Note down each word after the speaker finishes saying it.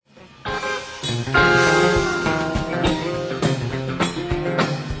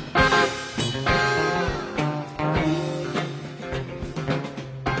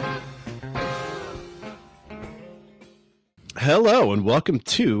Hello and welcome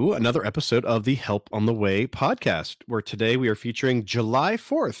to another episode of the Help on the Way podcast, where today we are featuring July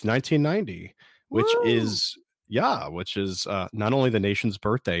 4th, 1990, which is not only the nation's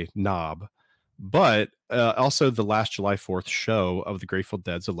birthday, knob, but also the last July 4th show of the Grateful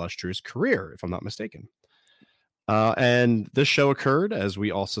Dead's illustrious career, if I'm not mistaken. And this show occurred, as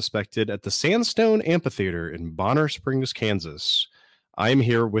we all suspected, at the Sandstone Amphitheatre in Bonner Springs, Kansas. I am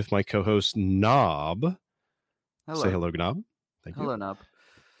here with my co-host, Knob. Hello. Say hello, Knob. Thank you. Hello, Knob.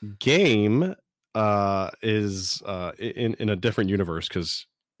 Game is in a different universe because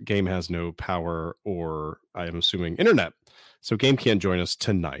Game has no power or, I am assuming, internet. So Game can't join us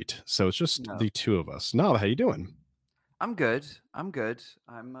tonight. So it's just the two of us. Knob, how you doing? I'm good. I'm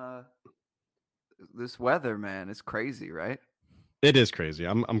this weather, man, is crazy, right? It is crazy.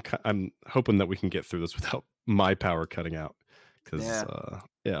 I'm hoping that we can get through this without my power cutting out because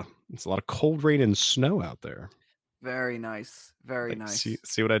it's a lot of cold rain and snow out there. Very nice. Very nice.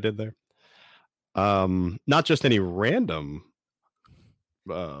 See what I did there? Not just any random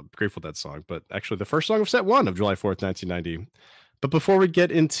Grateful Dead song, but actually the first song of set one of July 4th, 1990. But before we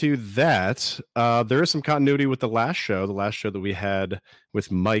get into that, there is some continuity with the last show that we had with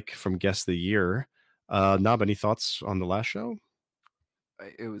Mike from Guest of the Year. Knob, any thoughts on the last show?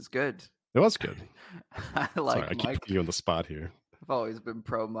 It was good. It was good. I Sorry, I keep putting you on the spot here. I've always been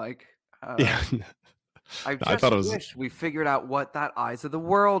pro Mike. Yeah. I thought wish we figured out what that Eyes of the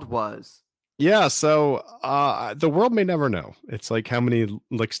World was. Yeah, so the world may never know. It's like how many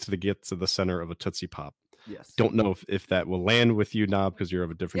licks to get to the center of a Tootsie Pop. Yes. Don't know if that will land with you, Knob, because you're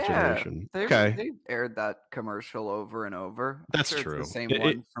of a different generation. They aired that commercial over and over. That's true. It's the same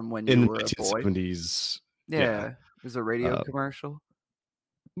one from when you were a boy. 1970s. Yeah. It was a radio commercial.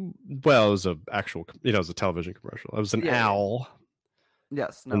 Well, it was it was a television commercial. It was an owl.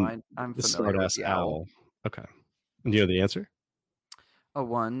 Yes, no, I'm familiar with the owl. Okay. And you know the answer? A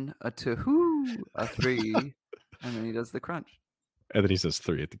 1, a 2, a 3, and then he does the crunch. And then he says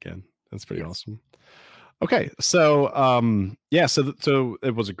 3 at the end. That's pretty awesome. Okay, so so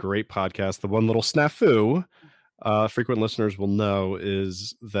it was a great podcast. The one little snafu, frequent listeners will know,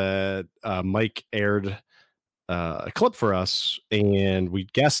 is that Mike aired a clip for us, and we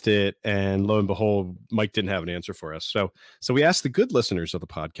guessed it, and lo and behold, Mike didn't have an answer for us. So we asked the good listeners of the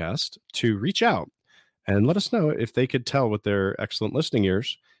podcast to reach out and let us know if they could tell with their excellent listening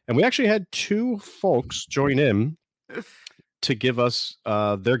ears. And we actually had 2 folks join in to give us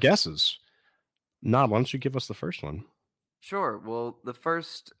their guesses. Knob, why don't you give us the first one? Sure. Well, the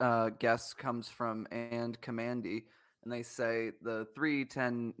first guess comes from And Commandy, and they say the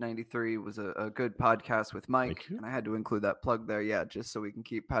 31093 was a good podcast with Mike, and I had to include that plug there, just so we can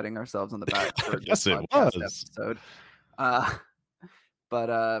keep patting ourselves on the back for a good podcast episode.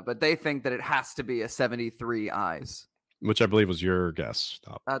 But they think that it has to be a 73 eyes, which I believe was your guess.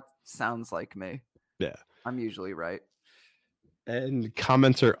 That sounds like me. Yeah, I'm usually right. And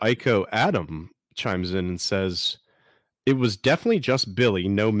commenter Iko Adam chimes in and says, "It was definitely just Billy,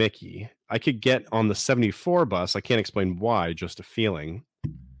 no Mickey. I could get on the 74 bus. I can't explain why, just a feeling."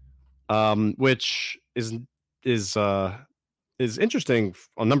 Which is interesting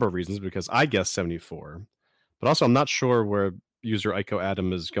on a number of reasons, because I guess 74, but also I'm not sure where user Iko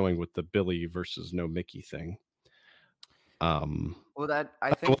Adam is going with the Billy versus no Mickey thing. Well, that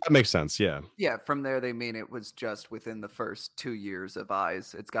makes sense. Yeah. From there, they mean it was just within the first 2 years of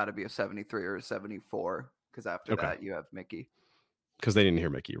Eyes. It's got to be a 73 or a 74, because after that you have Mickey. Because they didn't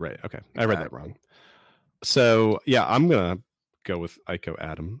hear Mickey, right? Okay, exactly. I read that wrong. So I'm gonna go with Iko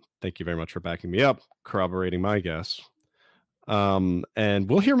Adam. Thank you very much for backing me up, corroborating my guess. And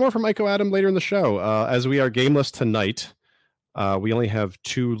we'll hear more from Iko Adam later in the show. As we are gameless tonight, we only have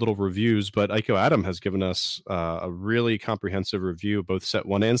 2 little reviews, but Iko Adam has given us a really comprehensive review of both set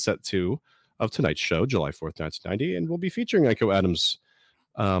 1 and set 2 of tonight's show, July 4th, 1990, and we'll be featuring Iko Adam's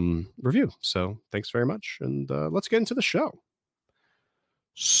review. So thanks very much, and let's get into the show.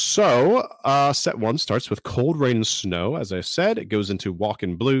 So set 1 starts with Cold Rain and Snow. As I said, it goes into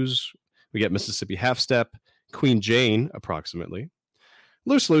Walkin Blues. We get Mississippi Half-Step, Queen Jane, approximately.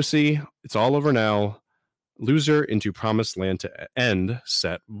 Loose Lucy, It's All Over Now, Loser, Into Promised Land to end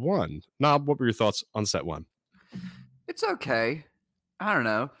set 1. Knob, what were your thoughts on set 1? It's okay. I don't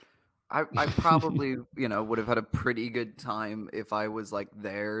know. I probably, would have had a pretty good time if I was like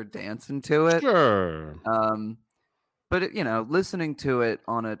there dancing to it. Sure. But listening to it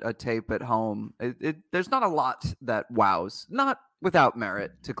on a tape at home, there's not a lot that wows. Not without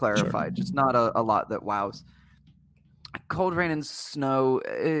merit, to clarify, just not a lot that wows. Cold Rain and Snow,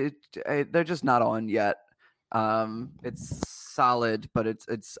 they're just not on yet. It's solid, but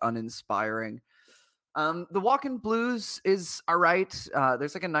it's uninspiring. The Walkin Blues is all right.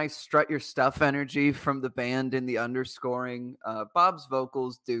 There's like a nice strut your stuff energy from the band in the underscoring. Bob's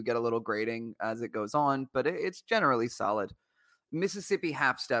vocals do get a little grating as it goes on, but it's generally solid. Mississippi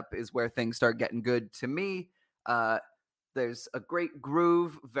Half-Step is where things start getting good to me. There's a great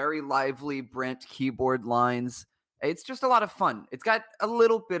groove, very lively Brent keyboard lines. It's just a lot of fun. It's got a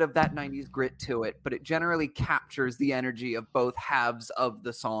little bit of that 90s grit to it, but it generally captures the energy of both halves of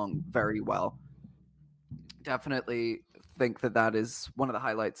the song very well. Definitely think that is one of the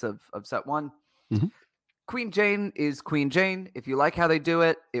highlights of set one. Mm-hmm. Queen Jane is Queen Jane. If you like how they do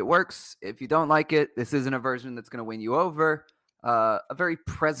it, it works. If you don't like it, this isn't a version that's going to win you over. A very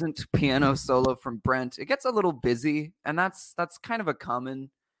present piano solo from Brent. It gets a little busy, and that's kind of a common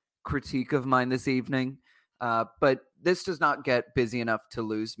critique of mine this evening. But this does not get busy enough to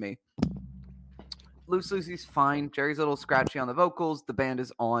lose me. Loose Lucy's fine. Jerry's a little scratchy on the vocals. The band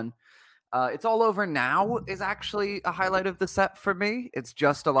is on. It's All Over Now is actually a highlight of the set for me. It's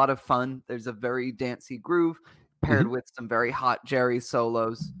just a lot of fun. There's a very dancey groove paired with some very hot Jerry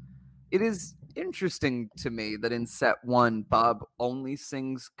solos. It is interesting to me that in set one, Bob only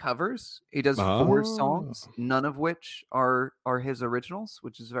sings covers. He does 4 songs, none of which are his originals,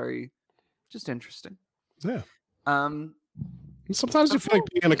 which is very just interesting. Yeah. Sometimes you feel like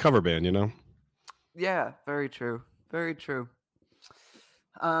being in a cover band, Yeah, very true. Very true.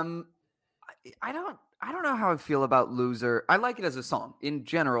 I don't know how I feel about Loser. I like it as a song. In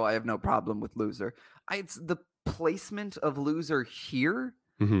general, I have no problem with Loser. It's the placement of Loser here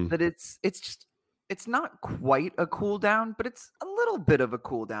that it's not quite a cool down, but it's a little bit of a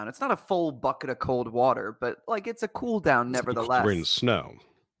cool down. It's not a full bucket of cold water, but like it's a cool down nevertheless. Rain and Snow.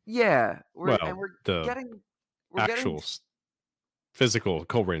 Yeah, we're getting physical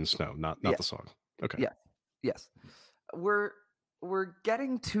Cold Rain and Snow, not the song. Okay. Yes. We're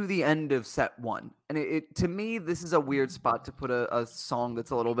getting to the end of set one, and it to me this is a weird spot to put a song that's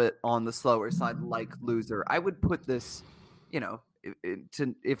a little bit on the slower side, like Loser. I would put this,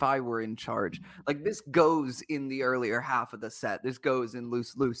 if I were in charge, like this goes in the earlier half of the set. This goes in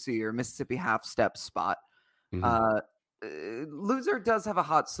Loose Lucy or Mississippi Half-Step spot. Loser does have a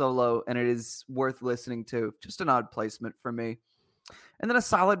hot solo, and it is worth listening to. Just an odd placement for me. And then a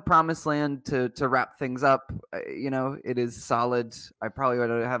solid Promised Land to wrap things up. It is solid. I probably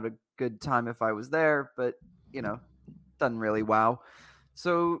would have a good time if I was there, but, doesn't really wow.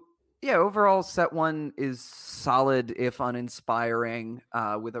 So, yeah, overall, set one is solid, if uninspiring,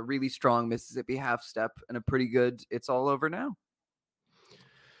 with a really strong Mississippi Half-Step and a pretty good It's All Over Now.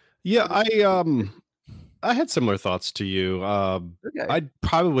 Yeah, I had similar thoughts to you. Okay. I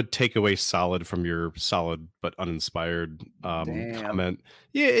probably would take away solid from your solid but uninspired comment.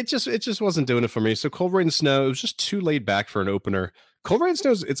 Yeah, it just wasn't doing it for me. So Cold Rain and Snow, it was just too laid back for an opener. Cold Rain and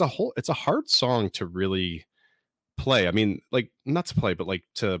Snow, it's a hard song to really play. I mean, like not to play, but like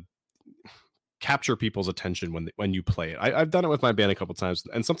to capture people's attention when you play it. I've done it with my band a couple times,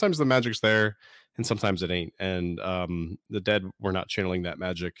 and sometimes the magic's there, and sometimes it ain't. And the Dead were not channeling that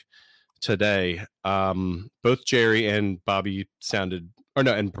magic today. Both Jerry and Bobby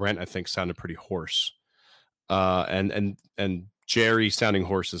and Brent I think sounded pretty hoarse. And Jerry sounding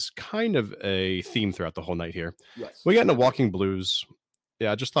hoarse is kind of a theme throughout the whole night here. Yes. We got into Walkin Blues.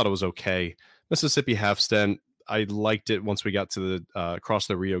 Yeah, I just thought it was okay. Mississippi Half-Step, I liked it once we got to the across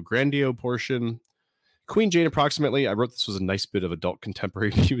the Rio Grande portion. Queen Jane approximately, I wrote this was a nice bit of adult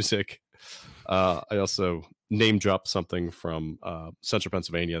contemporary music. I also name dropped something from Central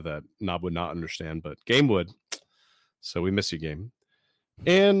Pennsylvania that Knob would not understand, but Game would. So we miss you, Game.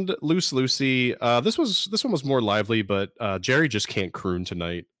 And Loose Lucy, this one was more lively, but Jerry just can't croon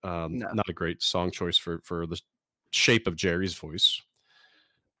tonight. No. Not a great song choice for the shape of Jerry's voice.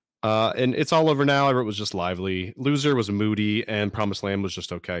 And It's All Over Now, I wrote was just lively. Loser was moody, and Promised Land was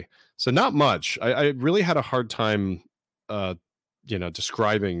just okay. So not much. I really had a hard time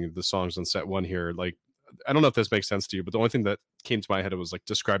describing the songs on set one here. Like, I don't know if this makes sense to you, but the only thing that came to my head was like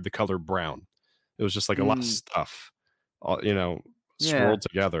describe the color brown. It was just like a lot of stuff, swirled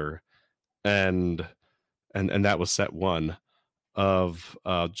together, and that was set one of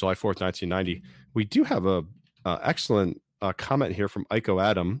July 4th, 1990. We do have a excellent comment here from Iko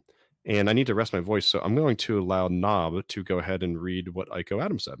Adam, and I need to rest my voice, so I'm going to allow Knob to go ahead and read what Iko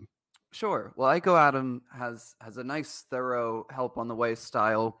Adam said. Sure. Well, Iko Adam has a nice, thorough help on the way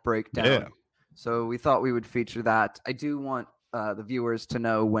style breakdown. Yeah. So we thought we would feature that. I do want the viewers to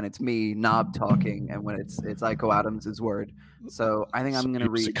know when it's me, Knob, talking, and when it's Iko Adams' word. So I think I'm going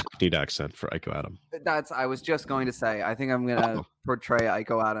to read a Cockneyed accent for Iko Adam. I was just going to say, I think I'm going to portray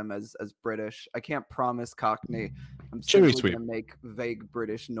Iko Adam as British. I can't promise Cockney. I'm simply going to make vague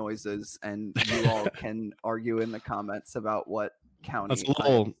British noises, and you all can argue in the comments about what county I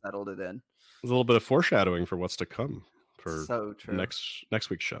settled it in. There's a little bit of foreshadowing for what's to come for so true. next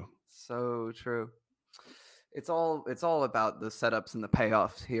week's show. So true. It's all about the setups and the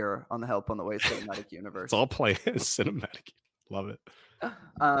payoffs here on the Help on the Way Cinematic Universe. It's all play cinematic. Love it.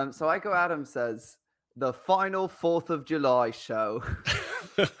 So Iko Adams says, the final 4th of July show.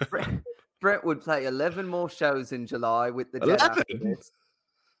 Brett would play 11 more shows in July with the dead after this,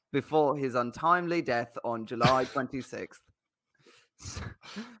 before his untimely death on July 26th.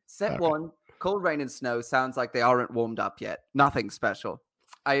 Set 1, Cold Rain and Snow sounds like they aren't warmed up yet. Nothing special.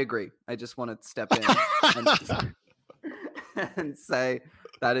 I agree. I just want to step in and say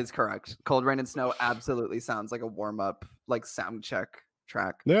that is correct. Cold Rain and Snow absolutely sounds like a warm-up, like sound check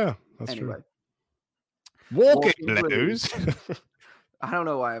track. Yeah, that's anyway. True. Walkin Blues. I don't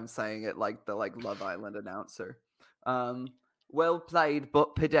know why I'm saying it like the Love Island announcer. Well played,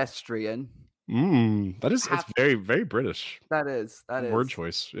 but pedestrian. It's very, very British. That is word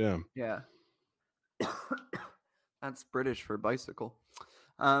choice. Yeah. Yeah. That's British for bicycle.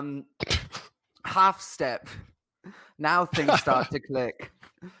 Half-step. Now things start to click.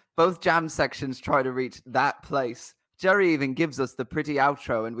 Both jam sections try to reach that place. Jerry even gives us the pretty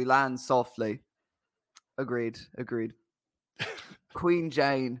outro and we land softly. Agreed. Queen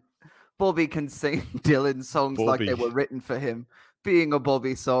Jane. Bobby can sing Dylan songs like they were written for him. Being a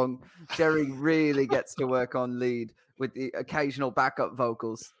Bobby song, Jerry really gets to work on lead with the occasional backup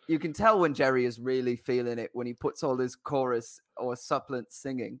vocals. You can tell when Jerry is really feeling it when he puts all his chorus or supplant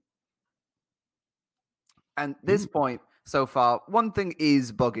singing. And this point so far, one thing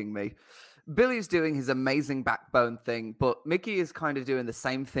is bugging me. Billy's doing his amazing backbone thing, but Mickey is kind of doing the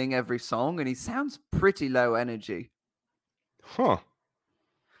same thing every song, and he sounds pretty low energy. Huh.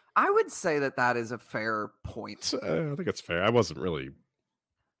 I would say that is a fair point. I think it's fair. I wasn't really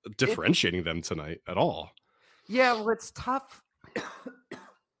differentiating them tonight at all. Yeah, well, it's tough.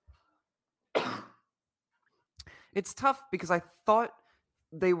 It's tough because I thought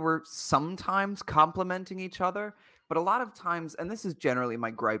they were sometimes complementing each other, but a lot of times, and this is generally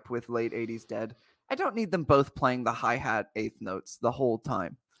my gripe with late 80s Dead, I don't need them both playing the hi-hat eighth notes the whole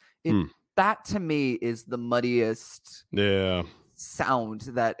time. That to me is the muddiest sound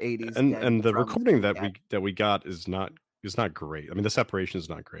that 80s and the recording that we got is not great. I mean, the separation is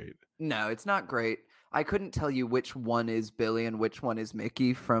not great. No, it's not great. I couldn't tell you which one is Billy and which one is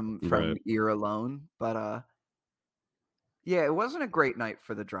Mickey from ear alone, but yeah, it wasn't a great night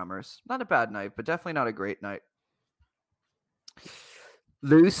for the drummers. Not a bad night, but definitely not a great night.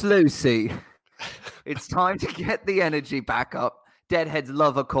 Loose Lucy. It's time to get the energy back up. Deadheads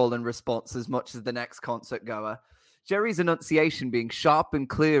love a call and response as much as the next concert goer. Jerry's enunciation being sharp and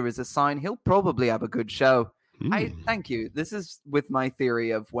clear is a sign he'll probably have a good show. Thank you. This is with my theory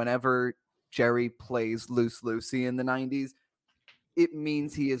of whenever Jerry plays Loose Lucy in the 90s, it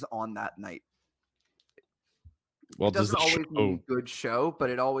means he is on that night. Well, it doesn't always mean good show, but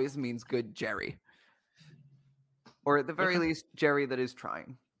it always means good Jerry. Or at the very least, Jerry that is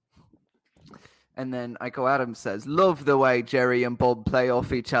trying. And then Iko Adams says, love the way Jerry and Bob play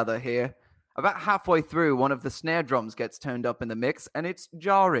off each other here. About halfway through, one of the snare drums gets turned up in the mix, and it's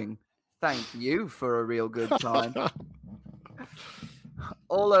jarring. Thank you for a real good time.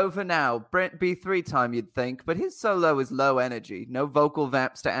 All over now. Brent B3 time, you'd think, but his solo is low energy. No vocal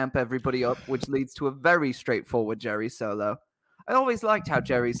vamps to amp everybody up, which leads to a very straightforward Jerry solo. I always liked how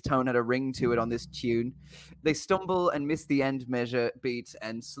Jerry's tone had a ring to it on this tune. They stumble and miss the end measure beat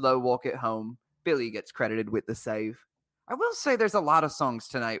and slow walk it home. Billy gets credited with the save. I will say there's a lot of songs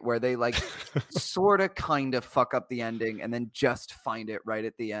tonight where they sort of kind of fuck up the ending and then just find it right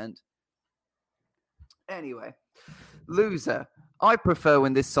at the end. Anyway, Loser. I prefer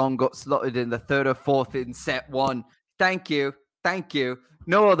when this song got slotted in the third or fourth in set one. Thank you.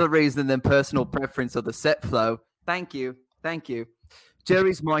 No other reason than personal preference or the set flow. Thank you.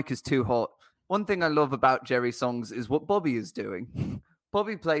 Jerry's mic is too hot. One thing I love about Jerry songs is what Bobby is doing.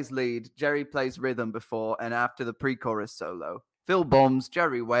 Bobby plays lead, Jerry plays rhythm before and after the pre-chorus solo. Phil bombs,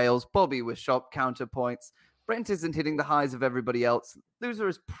 Jerry wails, Bobby with sharp counterpoints. Brent isn't hitting the highs of everybody else. Loser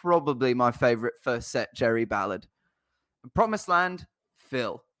is probably my favorite first set Jerry ballad. Promised Land,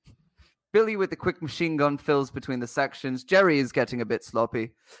 Phil. Billy with the quick machine gun fills between the sections. Jerry is getting a bit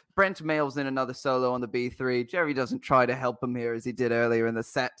sloppy. Brent mails in another solo on the B3. Jerry doesn't try to help him here as he did earlier in the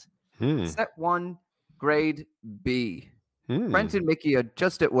set. Set 1, grade B. Hmm. Brent and Mickey are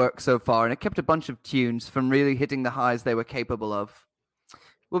just at work so far, and it kept a bunch of tunes from really hitting the highs they were capable of.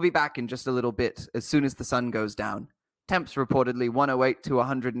 We'll be back in just a little bit, as soon as the sun goes down. Temps reportedly 108 to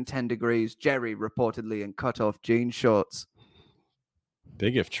 110 degrees. Jerry reportedly in cut-off jean shorts.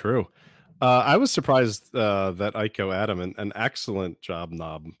 Big if true. I was surprised that Iko Adam, an excellent job,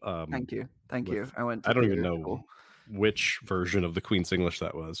 Knob. Thank you. Thank you. I don't even know which version of the Queen's English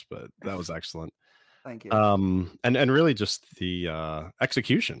that was, but that was excellent. Thank you. And really just the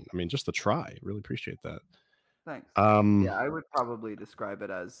execution. I mean, just the try. Really appreciate that. Thanks. Yeah, I would probably describe it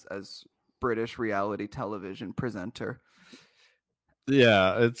as British reality television presenter.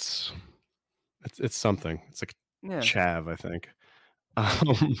 Yeah, it's something. It's like chav, I think.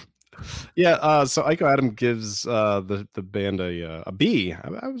 So Iko Adam gives the band a B.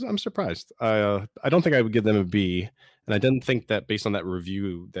 I'm surprised. I don't think I would give them a B, and I didn't think that based on that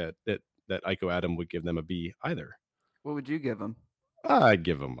review that Iko Adam would give them a B either. What would you give them? I'd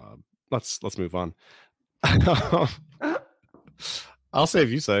give them let's move on. I'll say if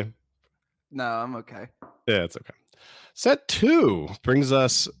you say. No, I'm okay. Yeah, it's okay. Set 2 brings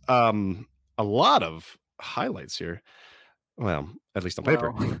us a lot of highlights here. Well, at least on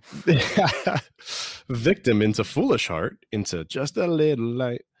paper. Wow. Victim into Foolish Heart, into Just a Little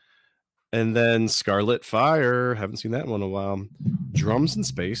Light. And then Scarlet Fire. Haven't seen that one in a while. Drums in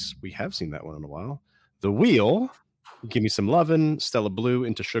Space. We have seen that one in a while. The Wheel. Gimme Some Lovin. Stella Blue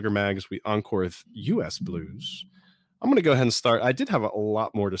into Sugar Mags. We encore with US Blues. I'm going to go ahead and start. I did have a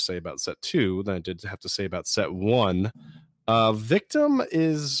lot more to say about set 2 than I did have to say about set 1. Victim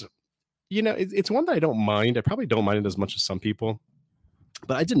is... it's one that I don't mind. I probably don't mind it as much as some people,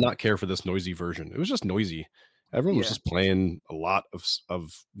 but I did not care for this noisy version. It was just noisy. Everyone was just playing a lot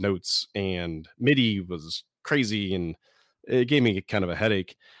of notes, and MIDI was crazy, and it gave me kind of a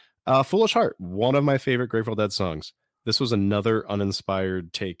headache. Foolish Heart, one of my favorite Grateful Dead songs. This was another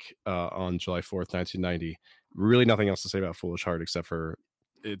uninspired take on July 4th, 1990. Really nothing else to say about Foolish Heart except for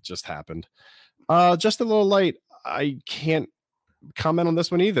it just happened. Just a Little Light, I can't comment on this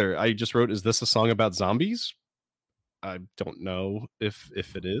one either. I just wrote, is this a song about zombies? I don't know if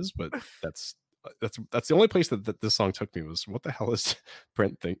it is, but that's the only place that this song took me was, what the hell is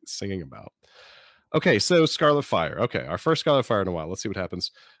Brent singing about? Okay, so Scarlet Fire. Okay, our first Scarlet Fire in a while. Let's see what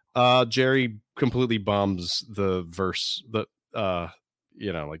happens. Jerry completely bombs the verse, like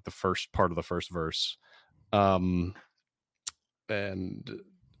the first part of the first verse. And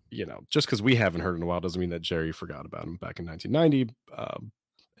just because we haven't heard in a while doesn't mean that Jerry forgot about him back in 1990.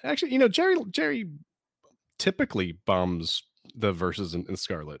 Actually, Jerry typically bombs the verses in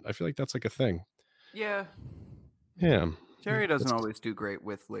Scarlet. I feel like that's like a thing. Yeah. Jerry doesn't always do great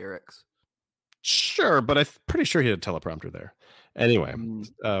with lyrics. Sure, but I'm pretty sure he had a teleprompter there. Anyway,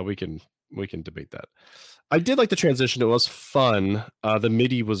 we can debate that. I did like the transition. It was fun. The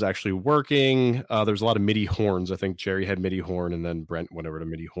MIDI was actually working. There's a lot of MIDI horns. I think Jerry had MIDI horn, and then Brent went over to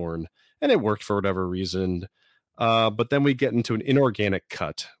MIDI horn, and it worked for whatever reason. But then we get into an inorganic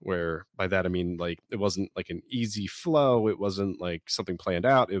cut, where by that I mean like it wasn't like an easy flow. It wasn't like something planned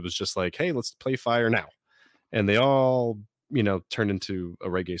out. It was just like, hey, let's play Fire now, and they all turned into a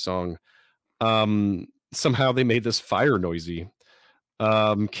reggae song. Somehow they made this fire noisy.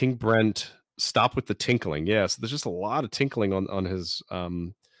 King Brent, stop with the tinkling. Yes, there's just a lot of tinkling on his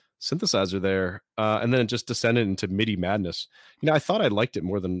synthesizer there, and then it just descended into MIDI madness. I thought I liked it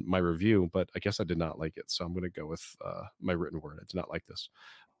more than my review, but I guess I did not like it, so I'm going to go with my written word. I did not like this.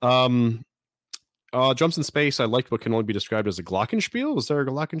 Drums in Space, I liked what can only be described as a glockenspiel. Is there a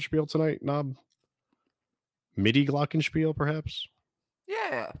glockenspiel tonight, Knob? MIDI glockenspiel, perhaps?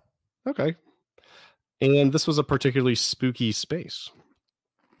 Yeah. Okay. And this was a particularly spooky space.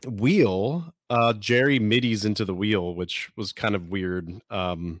 Wheel, Jerry midis into the wheel, which was kind of weird.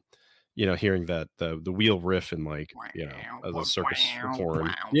 Hearing that the wheel riff and as a circus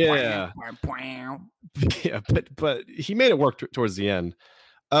horn. Yeah. But he made it work towards the end.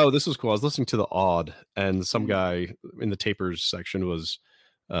 Oh, this was cool. I was listening to the Odd, and some guy in the tapers section was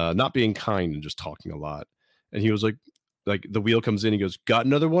not being kind and just talking a lot. And he was like the wheel comes in, he goes, got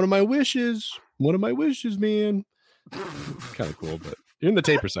another one of my wishes. One of my wishes, man. Kind of cool, but you're in the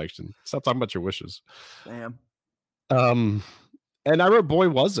taper section. Stop talking about your wishes. Damn. And I wrote, boy,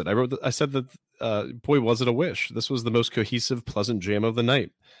 was it. I said that, boy, was it a wish. This was the most cohesive, pleasant jam of the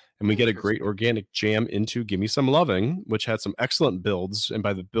night. And we get a great organic jam into Gimme Some Lovin, which had some excellent builds. And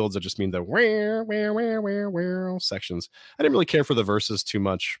by the builds, I just mean the where sections. I didn't really care for the verses too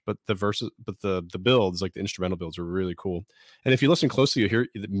much, but the builds, like the instrumental builds, were really cool. And if you listen closely, you hear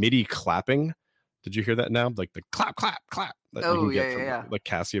the MIDI clapping. Did you hear that now? Like the clap, clap, clap. that you Oh, can get yeah, from yeah, like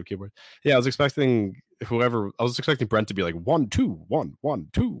Casio keyboard. Yeah, I was expecting Brent to be like 1 2 1 1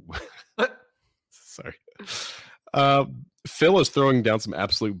 2. yeah. Sorry. Phil is throwing down some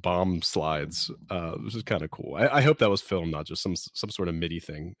absolute bomb slides, which is kind of cool. I hope that was filmed, not just some sort of MIDI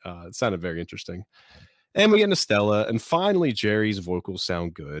thing. It sounded very interesting. And we get into Stella, and finally Jerry's vocals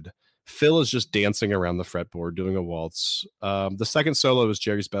sound good. Phil is just dancing around the fretboard doing a waltz. The second solo is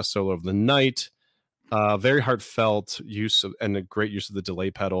Jerry's best solo of the night. Very heartfelt use of, and a great use of the delay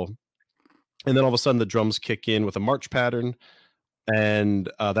pedal. And then all of a sudden the drums kick in with a march pattern, and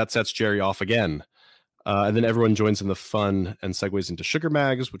that sets Jerry off again. And then everyone joins in the fun and segues into Sugar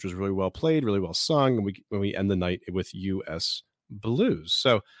Mags, which was really well played, really well sung. And we end the night with US Blues.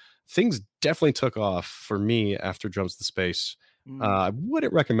 So things definitely took off for me after Drums in Space. I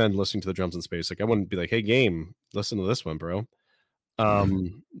wouldn't recommend listening to the Drums in Space. Like I wouldn't be like, hey, game, listen to this one, bro.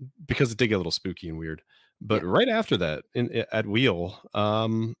 Because it did get a little spooky and weird. But right after that, at Wheel,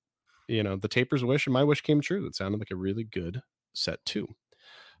 the Taper's wish and my wish came true. It sounded like a really good set too.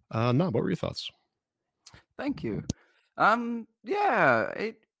 What were your thoughts? Thank you. That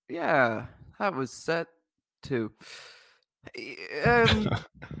was set too.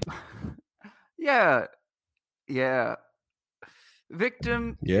 Yeah.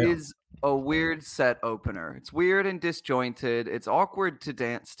 Victim is a weird set opener. It's weird and disjointed. It's awkward to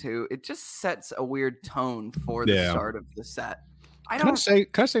dance to. It just sets a weird tone for the start of the set. Can I say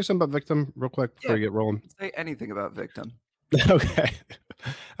something about Victim real quick before you get rolling? Say anything about Victim. Okay.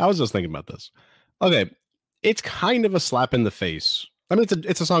 I was just thinking about this. Okay. It's kind of a slap in the face. I mean,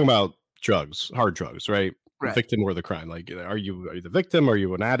 it's a song about drugs, hard drugs, right? Victim or the crime. Like, are you the victim? Are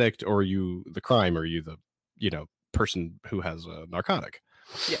you an addict? Or are you the crime? Or are you the, person who has a narcotic?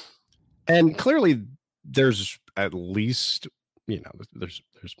 Yeah. And clearly there's at least, there's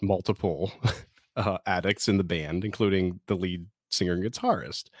multiple addicts in the band, including the lead singer and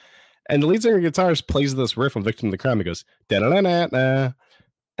guitarist. And the lead singer and guitarist plays this riff on Victim of the Crime. It goes, da-da-da-da-da.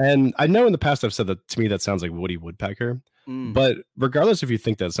 And I know in the past I've said that to me that sounds like Woody Woodpecker. But regardless if you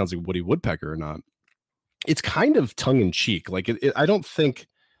think that sounds like Woody Woodpecker or not, it's kind of tongue-in-cheek. Like, I don't think...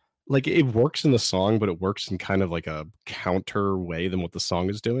 Like, it works in the song, but it works in kind of like a counter way than what the song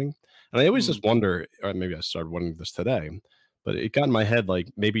is doing. And I always just wonder, or maybe I started wondering this today, but it got in my head, like,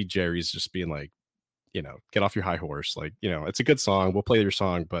 maybe Jerry's just being like, get off your high horse. Like, it's a good song. We'll play your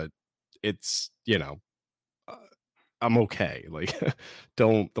song, but it's, I'm okay. Like,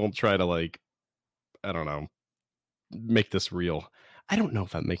 don't try to, like, I don't know, make this real. I don't know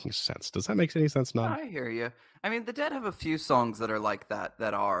if that's making sense. Does that make any sense now? I hear you. I mean, the Dead have a few songs that are like that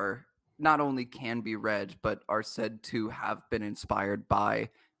are not only can be read, but are said to have been inspired by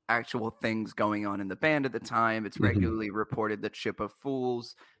actual things going on in the band at the time. It's regularly reported that Ship of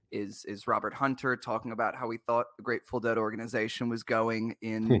Fools is Robert Hunter talking about how he thought the Grateful Dead organization was going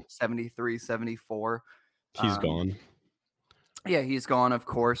in 73, 74. He's gone. Yeah, he's gone, of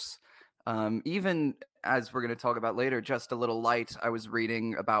course. Even as we're going to talk about later, Just a Little Light, I was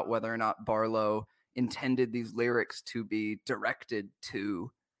reading about whether or not Barlow intended these lyrics to be directed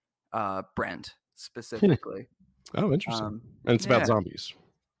to Brent specifically. Oh, interesting. And it's about zombies.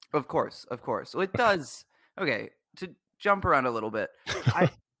 Of course. Well, it does. Okay, to jump around a little bit.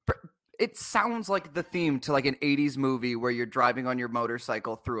 It sounds like the theme to like an 80s movie where you're driving on your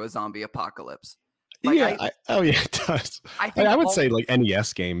motorcycle through a zombie apocalypse. Like, it does. I would say like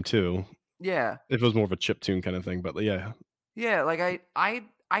NES game too. Yeah. It was more of a chiptune kind of thing, but yeah. Yeah, like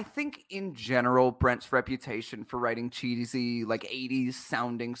I think in general, Brent's reputation for writing cheesy, like 80s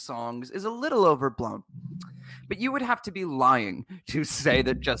sounding songs is a little overblown. But you would have to be lying to say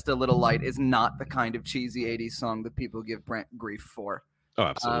that Just a Little Light is not the kind of cheesy 80s song that people give Brent grief for. Oh,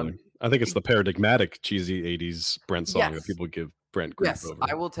 absolutely. I think it's the paradigmatic cheesy 80s Brent song that people give Brent grief over.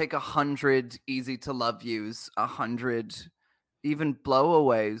 I will take 100 Easy to Love Yous, 100 even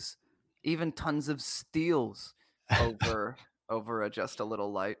blowaways, even tons of steals over a Just a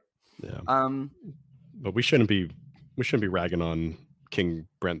Little Light. Yeah. But we shouldn't be ragging on King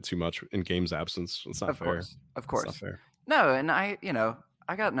Brent too much in Game's absence. It's not fair. Of course. It's not fair. No, and I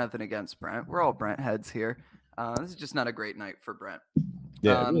got nothing against Brent. We're all Brent heads here. This is just not a great night for Brent.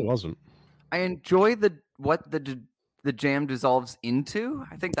 Yeah, it really wasn't. I enjoy what the jam dissolves into.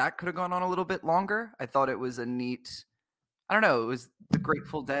 I think that could have gone on a little bit longer. I thought it was a neat... I don't know. It was the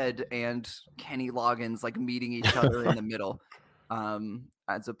Grateful Dead and Kenny Loggins like meeting each other in the middle,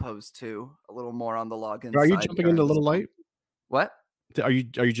 as opposed to a little more on the Loggins. Are you jumping into Little Light? What? Are you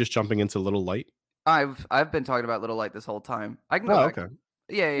just jumping into Little Light? I've been talking about Little Light this whole time. I can go back. Okay.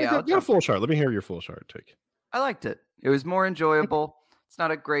 Yeah. Get a full chart. Let me hear your full chart take. I liked it. It was more enjoyable. It's not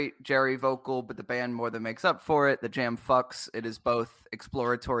a great Jerry vocal, but the band more than makes up for it. The jam fucks. It is both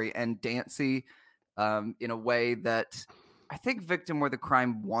exploratory and dancey in a way that I think Victim or the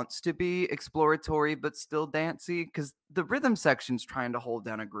Crime wants to be exploratory, but still dancey, because the rhythm section's trying to hold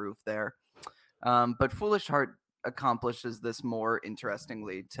down a groove there. But Foolish Heart accomplishes this more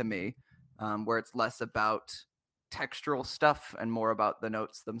interestingly to me, where it's less about textural stuff and more about the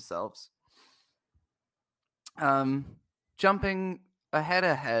notes themselves. Jumping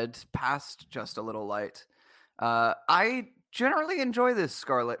ahead past Just a Little Light, I generally enjoy this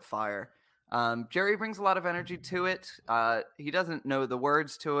Scarlet Fire. Jerry brings a lot of energy to it. He doesn't know the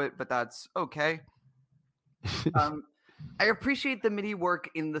words to it, but that's okay. I appreciate the MIDI work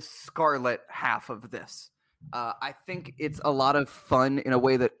in the Scarlet half of this. I think it's a lot of fun in a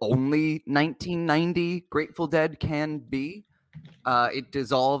way that only 1990 Grateful Dead can be. It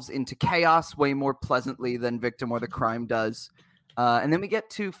dissolves into chaos way more pleasantly than Victim or the Crime does. And then we get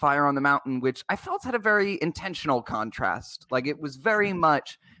to Fire on the Mountain, which I felt had a very intentional contrast. Like, it was very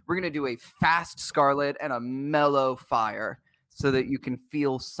much, we're going to do a fast Scarlet and a mellow Fire so that you can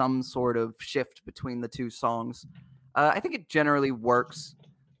feel some sort of shift between the two songs. I think it generally works.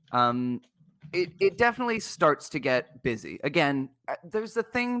 It definitely starts to get busy. Again, there's a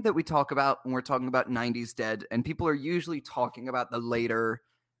thing that we talk about when we're talking about 90s Dead, and people are usually talking about the later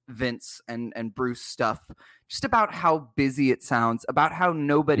Vince and Bruce stuff, just about how busy it sounds, about how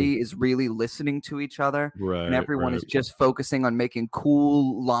nobody is really listening to each other, and everyone is just focusing on making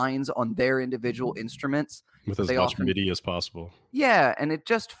cool lines on their individual instruments with as much MIDI as possible. Yeah, and it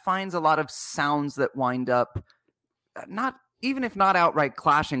just finds a lot of sounds that wind up not, even if not outright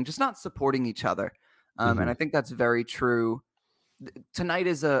clashing, just not supporting each other. And I think that's very true. Tonight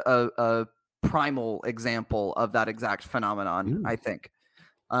is a primal example of that exact phenomenon, I think.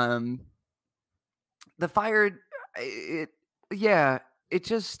 The Fire, it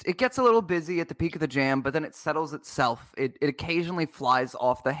gets a little busy at the peak of the jam, but then it settles itself. It occasionally flies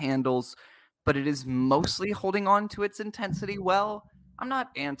off the handles, but it is mostly holding on to its intensity well. I'm not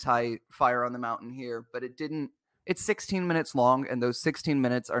anti Fire on the Mountain here, but it's 16 minutes long, and those 16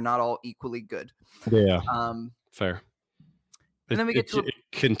 minutes are not all equally good. Yeah. Fair. And then it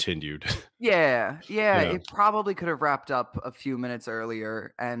continued. Yeah. It probably could have wrapped up a few minutes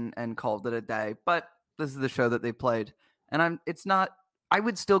earlier and called it a day, but this is the show that they played. And I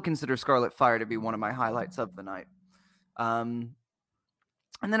would still consider Scarlet Fire to be one of my highlights of the night. And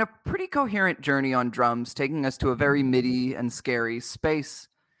then a pretty coherent journey on drums, taking us to a very MIDI and scary space,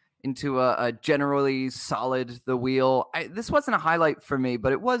 into a generally solid The Wheel. This wasn't a highlight for me,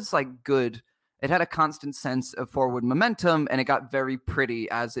 but it was like good. It had a constant sense of forward momentum, and it got very pretty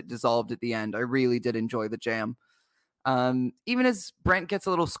as it dissolved at the end. I really did enjoy the jam. Even as Brent gets a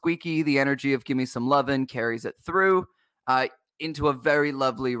little squeaky, the energy of Gimme Some Lovin' carries it through into a very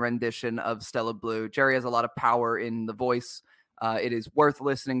lovely rendition of Stella Blue. Jerry has a lot of power in the voice. It is worth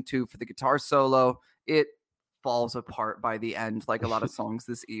listening to for the guitar solo. It falls apart by the end, like a lot of songs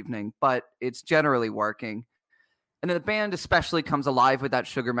this evening, but it's generally working. And then the band especially comes alive with that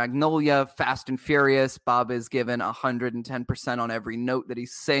Sugar Magnolia, fast and furious. Bob is given 110% on every note that he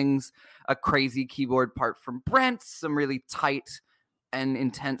sings. A crazy keyboard part from Brent, some really tight and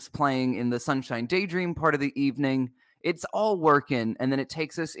intense playing in the Sunshine Daydream part of the evening. It's all working, and then it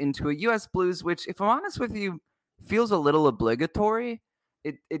takes us into a US blues, which, if I'm honest with you, feels a little obligatory.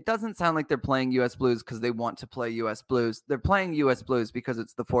 It doesn't sound like they're playing US blues because they want to play US blues. They're playing US blues because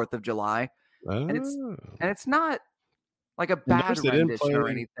it's the 4th of July. And it's not like a bad rendition or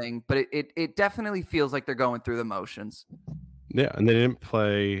anything, but it definitely feels like they're going through the motions. Yeah, and they didn't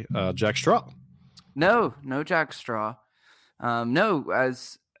play Jack Straw. No Jack Straw.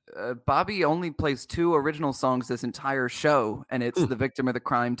 As Bobby only plays 2 original songs this entire show, and it's The Victim or the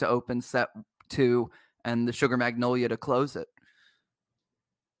Crime to open set 2 and the Sugar Magnolia to close it.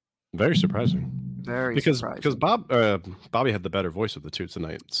 Very surprising. Surprising. Because Bobby had the better voice of the two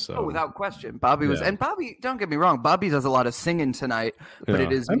tonight. So without question, Bobby was, and Bobby. Don't get me wrong, Bobby does a lot of singing tonight, but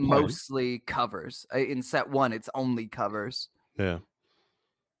it is mostly covers. In set 1, it's only covers. Yeah,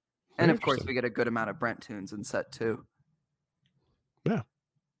 and of course, we get a good amount of Brent tunes in set 2. Yeah.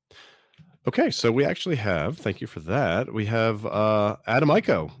 Okay, so we actually have. Thank you for that. We have Adam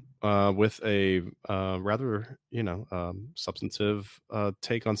Iko. With a rather, substantive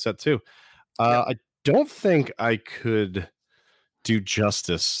take on set 2. I don't think I could do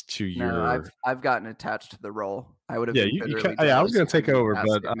justice to your. No, I've gotten attached to the role. I would have. I was going to take over,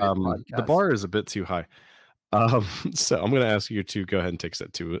 but the bar is a bit too high. So I'm going to ask you to go ahead and take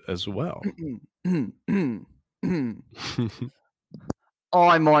set 2 as well. I'm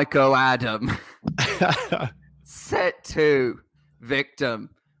Iko Adam. Set 2. Victim.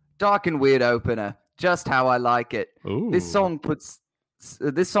 Dark and weird opener. Just how I like it. Ooh. This song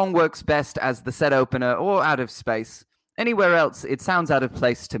works best as the set opener or out of space. Anywhere else, it sounds out of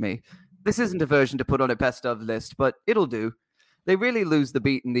place to me. This isn't a version to put on a best of list, but it'll do. They really lose the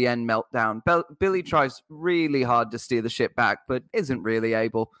beat in the end meltdown. Billy tries really hard to steer the ship back, but isn't really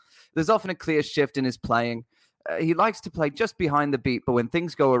able. There's often a clear shift in his playing. He likes to play just behind the beat, but when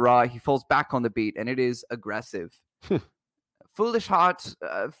things go awry, he falls back on the beat, and it is aggressive. Foolish Heart,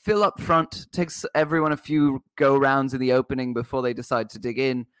 Phil up front, takes everyone a few go-rounds in the opening before they decide to dig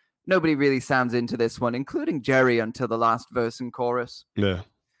in. Nobody really sounds into this one, including Jerry until the last verse and chorus. Yeah.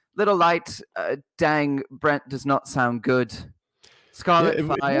 Little Light, dang, Brent does not sound good. Scarlet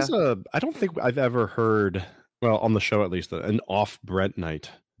Fire. I don't think I've ever heard, well, on the show at least, an off Brent night.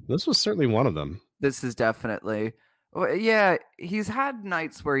 This was certainly one of them. This is definitely... Well, yeah, he's had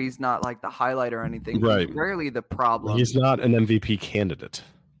nights where he's not like the highlight or anything. Right. He's rarely the problem. He's not an MVP candidate.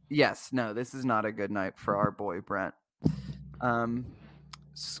 Yes, no, this is not a good night for our boy Brent.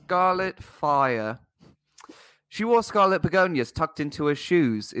 Scarlet Fire. She wore Scarlet Begonias tucked into her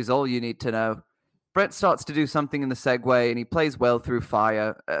shoes, is all you need to know. Brent starts to do something in the segue, and he plays well through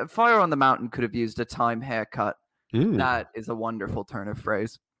Fire. Fire on the Mountain could have used a time haircut. That is a wonderful turn of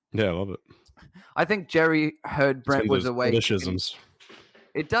phrase. Yeah, I love it. I think Jerry heard Brent was awake. Britishisms.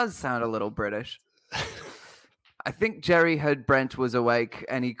 It does sound a little British. I think Jerry heard Brent was awake,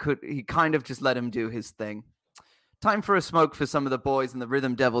 and he kind of just let him do his thing. Time for a smoke for some of the boys, and the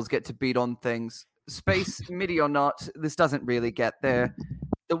Rhythm Devils get to beat on things. Space, MIDI or not, this doesn't really get there.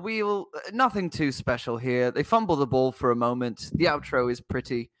 The wheel, nothing too special here. They fumble the ball for a moment. The outro is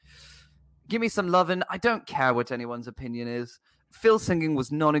pretty. Gimme Some Lovin'. I don't care what anyone's opinion is. Phil singing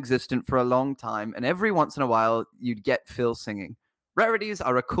was non-existent for a long time, and every once in a while, you'd get Phil singing. Rarities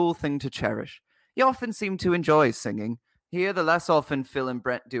are a cool thing to cherish. He often seemed to enjoy singing. Here, the less often Phil and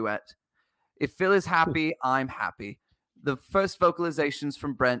Brent duet. If Phil is happy, I'm happy. The first vocalizations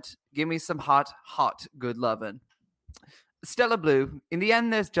from Brent, give me some hot, hot good lovin'. Stella Blue, in the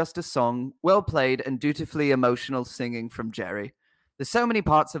end, there's just a song, well played and dutifully emotional singing from Jerry. There's so many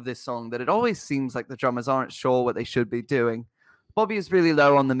parts of this song that it always seems like the drummers aren't sure what they should be doing. Bobby is really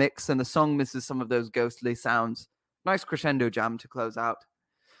low on the mix, and the song misses some of those ghostly sounds. Nice crescendo jam to close out.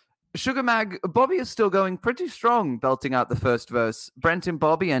 Sugar Mag, Bobby is still going pretty strong, belting out the first verse. Brent and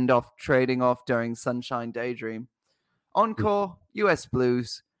Bobby end off trading off during Sunshine Daydream. Encore, US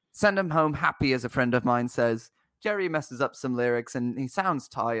Blues. Send him home happy, as a friend of mine says. Jerry messes up some lyrics, and he sounds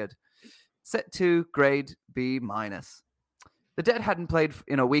tired. Set 2, grade B-. The Dead hadn't played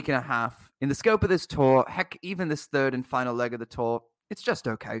in a week and a half. In the scope of this tour, heck, even this third and final leg of the tour, it's just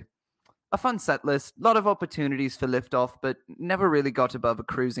okay. A fun set list, lot of opportunities for liftoff, but never really got above a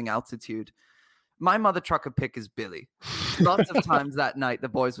cruising altitude. My mother trucker pick is Billy. Lots of times that night, the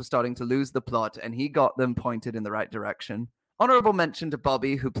boys were starting to lose the plot, and he got them pointed in the right direction. Honorable mention to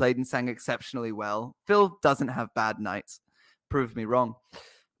Bobby, who played and sang exceptionally well. Phil doesn't have bad nights. Prove me wrong.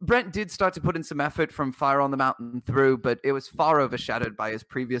 Brent did start to put in some effort from Fire on the Mountain through, but it was far overshadowed by his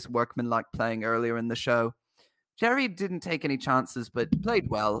previous workmanlike playing earlier in the show. Jerry didn't take any chances, but played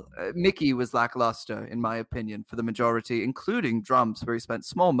well. Mickey was lackluster, in my opinion, for the majority, including drums, where he spent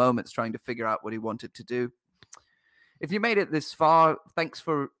small moments trying to figure out what he wanted to do. If you made it this far, thanks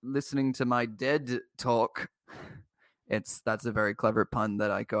for listening to my dead talk. That's a very clever pun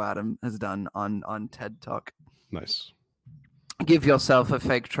that Iko Adam has done on TED Talk. Nice. Give yourself a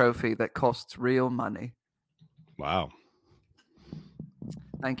fake trophy that costs real money. Wow.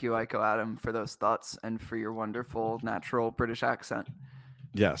 Thank you, Iko Adam, for those thoughts and for your wonderful, natural British accent.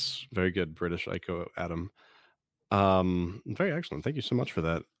 Yes, very good, British Iko Adam. Very excellent. Thank you so much for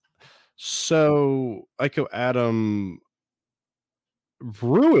that. So, Iko Adam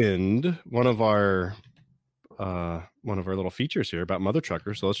ruined one of our little features here about Mother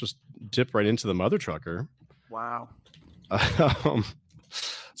Trucker. So let's just dip right into the Mother Trucker. Wow.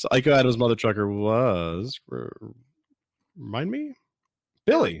 So Iko Adam's Mother Trucker was, remind me?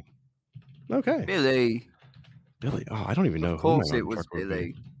 Billy. Okay. Billy. Oh, I don't even know. Of course it was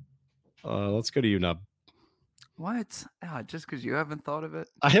Billy. Let's go to you, Nub. What? Just because you haven't thought of it?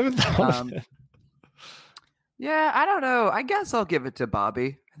 I haven't thought of it. Yeah, I don't know. I guess I'll give it to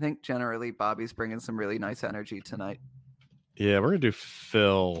Bobby. I think generally Bobby's bringing some really nice energy tonight. Yeah, we're going to do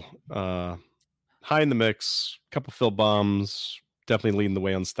Phil. High in the mix. Couple Phil bombs. Definitely leading the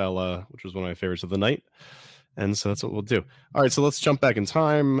way on Stella, which was one of my favorites of the night. And so that's what we'll do. All right, so let's jump back in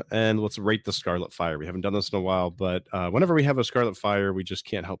time and let's rate the Scarlet Fire. We haven't done this in a while, but whenever we have a Scarlet Fire, we just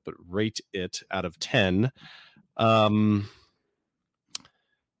can't help but rate it out of 10.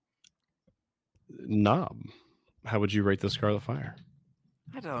 Knob. How would you rate the Scarlet Fire?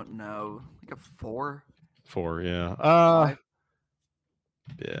 I don't know, like a 4. 4, yeah. 5.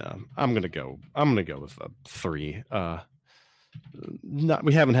 Yeah, I'm gonna go with a 3.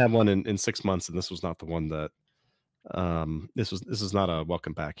 We haven't had one in 6 months, and this was not the one that. This is not a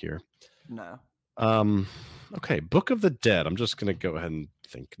welcome back here. No. Okay, Book of the Dead. I'm just gonna go ahead and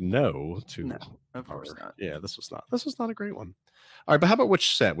think no to. No, of course not. Yeah, this was not a great one. All right, but how about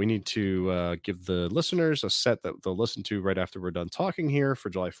which set? We need to give the listeners a set that they'll listen to right after we're done talking here for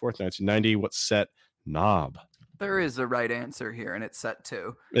July 4th, 1990. What set? Knob. There is a right answer here, and it's set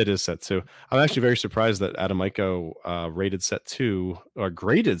 2. It is set 2. I'm actually very surprised that Adam Iko rated set 2 or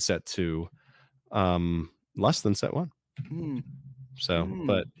graded set 2 less than set 1. So,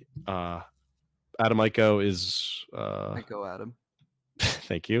 but Adam Iko is Iko Adam.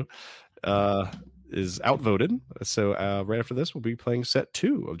 Thank you. Is outvoted. So right after this, we'll be playing set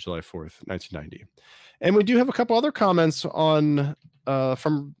 2 of July 4th, 1990. And we do have a couple other comments on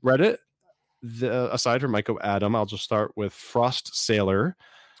from Reddit. Aside from Iko Adam, I'll just start with Frost Sailor,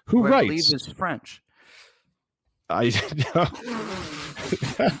 who writes. I believe is French.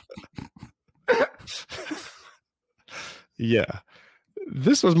 Yeah.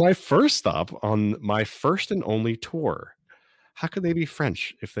 This was my first stop on my first and only tour. How could they be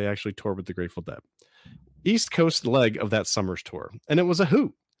French if they actually toured with the Grateful Dead? East Coast leg of that summer's tour, and it was a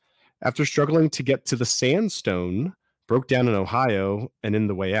hoot. After struggling to get to the Sandstone, broke down in Ohio and in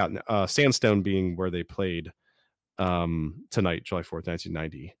the way out. Sandstone being where they played tonight, July 4th,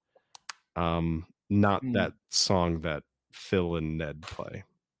 1990. Not that song that Phil and Ned play.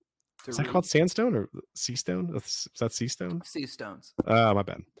 Is that called Sandstone or Seastone? Is that Seastone? Seastones. My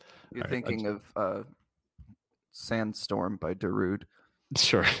bad. You're thinking of Sandstorm by Darude.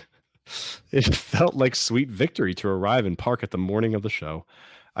 Sure. It felt like sweet victory to arrive and park at the morning of the show.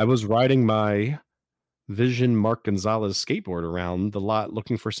 I was riding my Vision Mark Gonzalez skateboard around the lot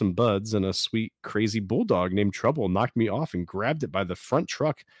looking for some buds, and a sweet, crazy bulldog named Trouble knocked me off and grabbed it by the front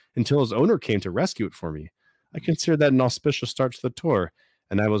truck until his owner came to rescue it for me. I considered that an auspicious start to the tour,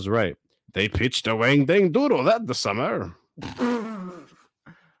 and I was right. They pitched a wang dang doodle that the summer.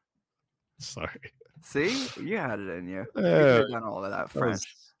 Sorry. See, you had it in you. You done all of that French.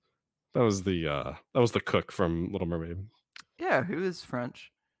 That was the cook from Little Mermaid. Yeah, who is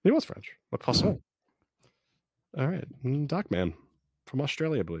French? He was French. Le Poisson. All right, Docman from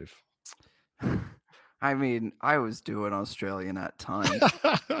Australia, I believe. I mean, I was doing Australian at times.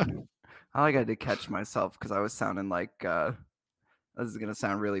 I had to catch myself because I was sounding like this is gonna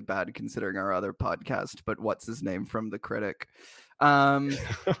sound really bad considering our other podcast. But what's his name from The Critic?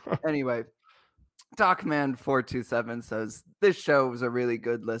 Anyway, Docman427 says this show was a really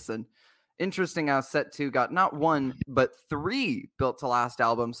good listen. Interesting how set 2 got not 1 but 3 built to last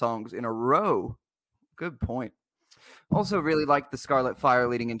album songs in a row. Good point. Also really liked the Scarlet Fire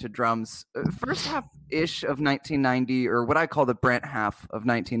leading into drums. First half-ish of 1990, or what I call the Brent half of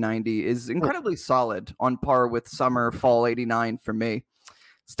 1990, is incredibly solid, on par with summer, fall 89 for me.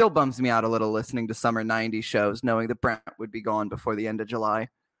 Still bums me out a little listening to summer 90 shows, knowing that Brent would be gone before the end of July.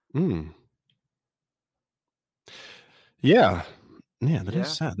 Yeah, that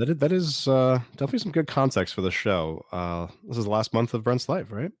is sad. That is definitely some good context for the show. This is the last month of Brent's life,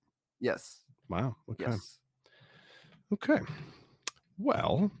 right? Yes. Wow. Okay. Yes. Okay.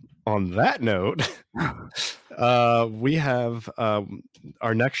 Well, on that note, we have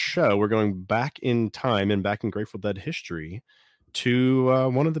our next show. We're going back in time and back in Grateful Dead history to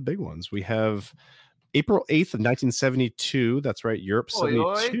one of the big ones. We have April 8th of 1972. That's right. Europe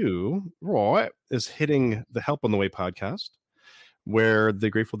 72 right, is hitting the Help on the Way podcast, where the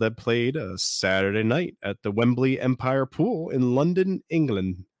Grateful Dead played a Saturday night at the Wembley Empire Pool in London,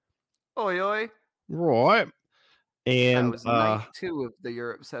 England. Right. And that was night 2 of the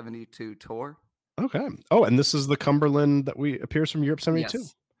Europe 72 tour. Okay. Oh, and this is the Cumberland that appears from Europe 72.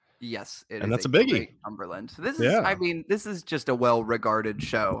 Yes, and that's a biggie. Cumberland. So this is, I mean, this is just a well-regarded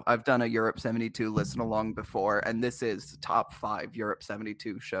show. I've done a Europe 72 listen along before, and this is top 5 Europe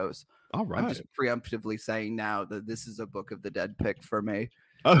 72 shows. All right. I'm just preemptively saying now that this is a Book of the Dead pick for me.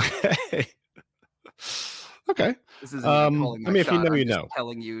 Okay. Okay. This isn't calling my if shot. you know, I'm you just know.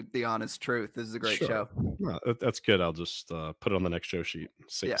 Telling you the honest truth. This is a great show. Well, that's good. I'll just put it on the next show sheet.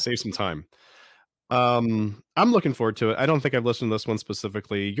 Save some time. I'm looking forward to it. I don't think I've listened to this one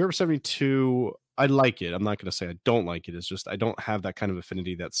specifically. Europe 72, I like it. I'm not going to say I don't like it. It's just I don't have that kind of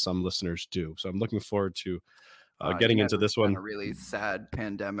affinity that some listeners do. So I'm looking forward to getting into this one. A really sad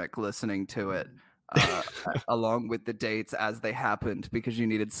pandemic listening to it. Along with the dates as they happened, because you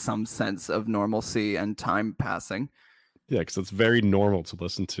needed some sense of normalcy and time passing. Yeah, because it's very normal to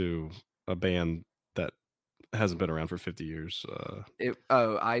listen to a band that hasn't been around for 50 years.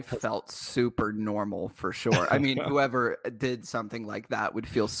 I felt super normal for sure. I mean, whoever did something like that would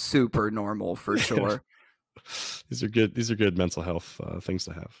feel super normal for sure. These are good mental health things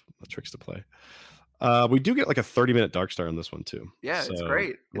to have, tricks to play. We do get like a 30-minute Dark Star on this one too. Yeah, so, it's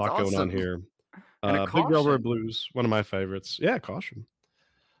great. A lot going on here. Big Railroad Blues, one of my favorites. Yeah, caution.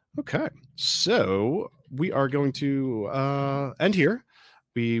 Okay, so we are going to end here.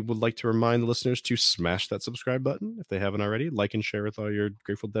 We would like to remind the listeners to smash that subscribe button if they haven't already. Like and share with all your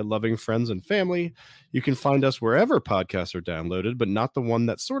Grateful Dead loving friends and family. You can find us wherever podcasts are downloaded, but not the one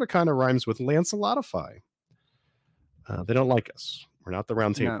that sort of kind of rhymes with Lancelotify. They don't like us. We're not the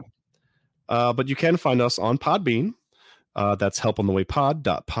round table. No. But you can find us on Podbean. That's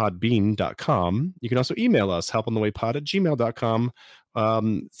helponthewaypod.podbean.com. You can also email us, helponthewaypod@gmail.com.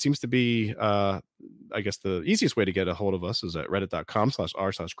 Seems to be, I guess the easiest way to get a hold of us is at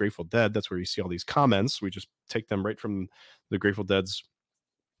reddit.com/r/Grateful Dead. That's where you see all these comments. We just take them right from the Grateful Dead's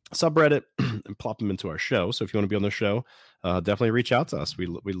subreddit and plop them into our show. So if you want to be on the show, definitely reach out to us. We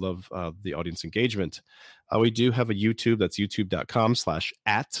love the audience engagement. We do have a YouTube. That's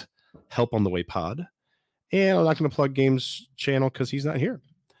youtube.com/@helponthewaypod. And I'm not going to plug Game's channel because he's not here.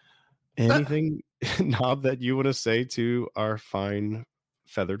 Anything, Knob, that you want to say to our fine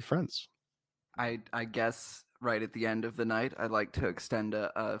feathered friends? I guess right at the end of the night, I'd like to extend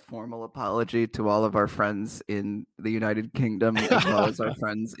a formal apology to all of our friends in the United Kingdom, as well as our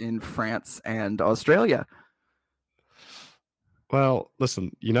friends in France and Australia. Well,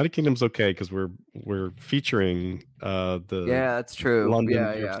 listen, United Kingdom's okay because we're featuring that's true.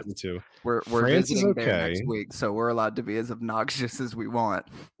 London, yeah. Too. We're visiting there next week, so we're allowed to be as obnoxious as we want.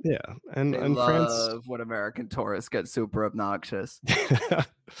 Yeah, and love France, when American tourists get super obnoxious,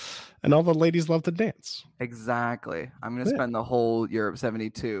 and all the ladies love to dance. Exactly. I'm gonna spend the whole Europe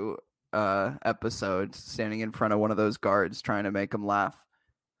 72 episode standing in front of one of those guards trying to make them laugh.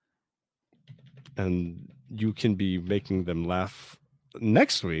 And you can be making them laugh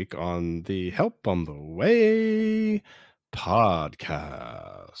next week on the Help on the Way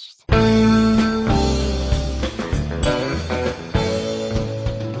podcast.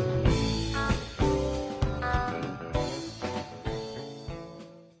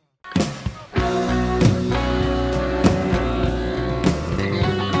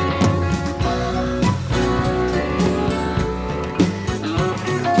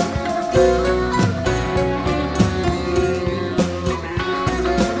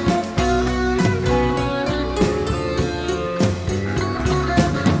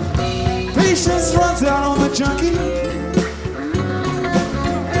 Runs out on the junkie.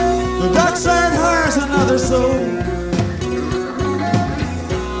 The dark side hires another soul.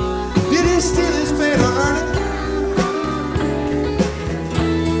 Did he steal his fate or earn it?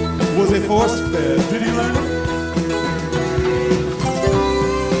 Was he force fed? Did he learn it?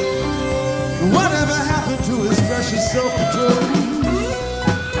 Whatever happened to his precious self-control?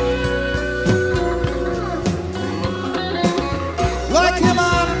 Like him,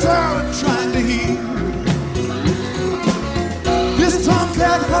 I'm tired trying to heal this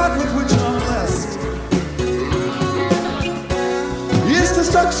tomcat heart with which I'm blessed. Is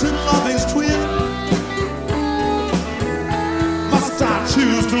destruction loving's twin? Must I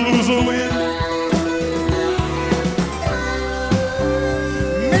choose to lose or win?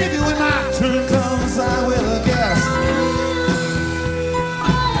 Maybe when my turn comes I will guess.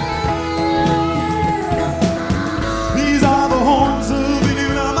 These are the horns of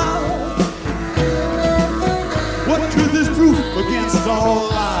against all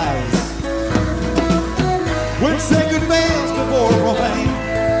lies. When sacred fails before profane,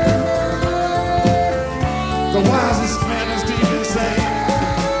 the wisest man is deemed insane.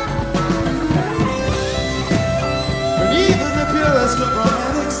 And even the purest of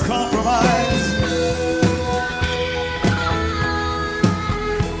romantics compromise.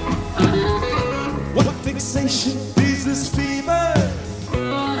 What fixation feeds this fever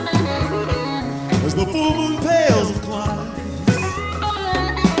as the full moon pales of climb?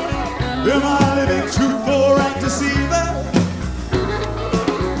 Am I living truth or right deceiver?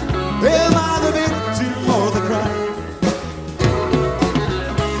 Am I the victim or the crime?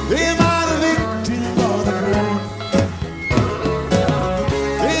 Am I the victim or the crime?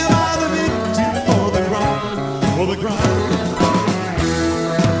 Am I the victim or the crime? Or the crime?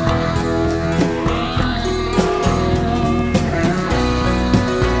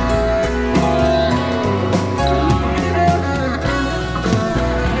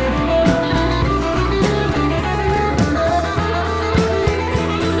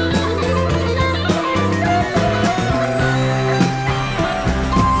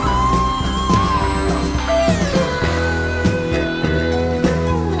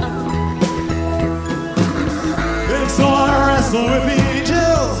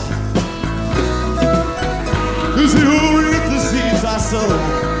 soul.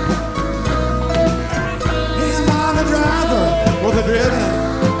 Am I the driver or the driven?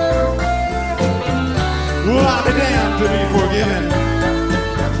 Well, I'll be damned to be forgiven.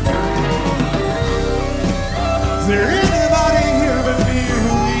 Is there anybody here but me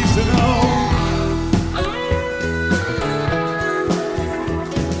who needs to know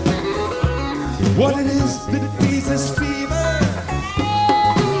what it is that feeds this fever?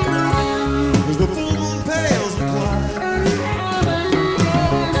 As the full moon pales and quiet,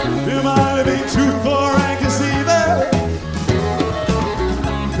 am I to be truthful and deceiver?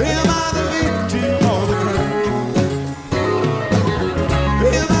 Am I the victim or the crime?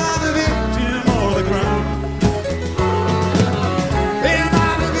 Am I the victim or the crime? Am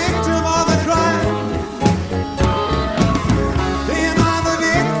I the victim or the crime? Am I the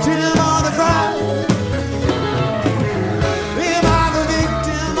victim or the crime?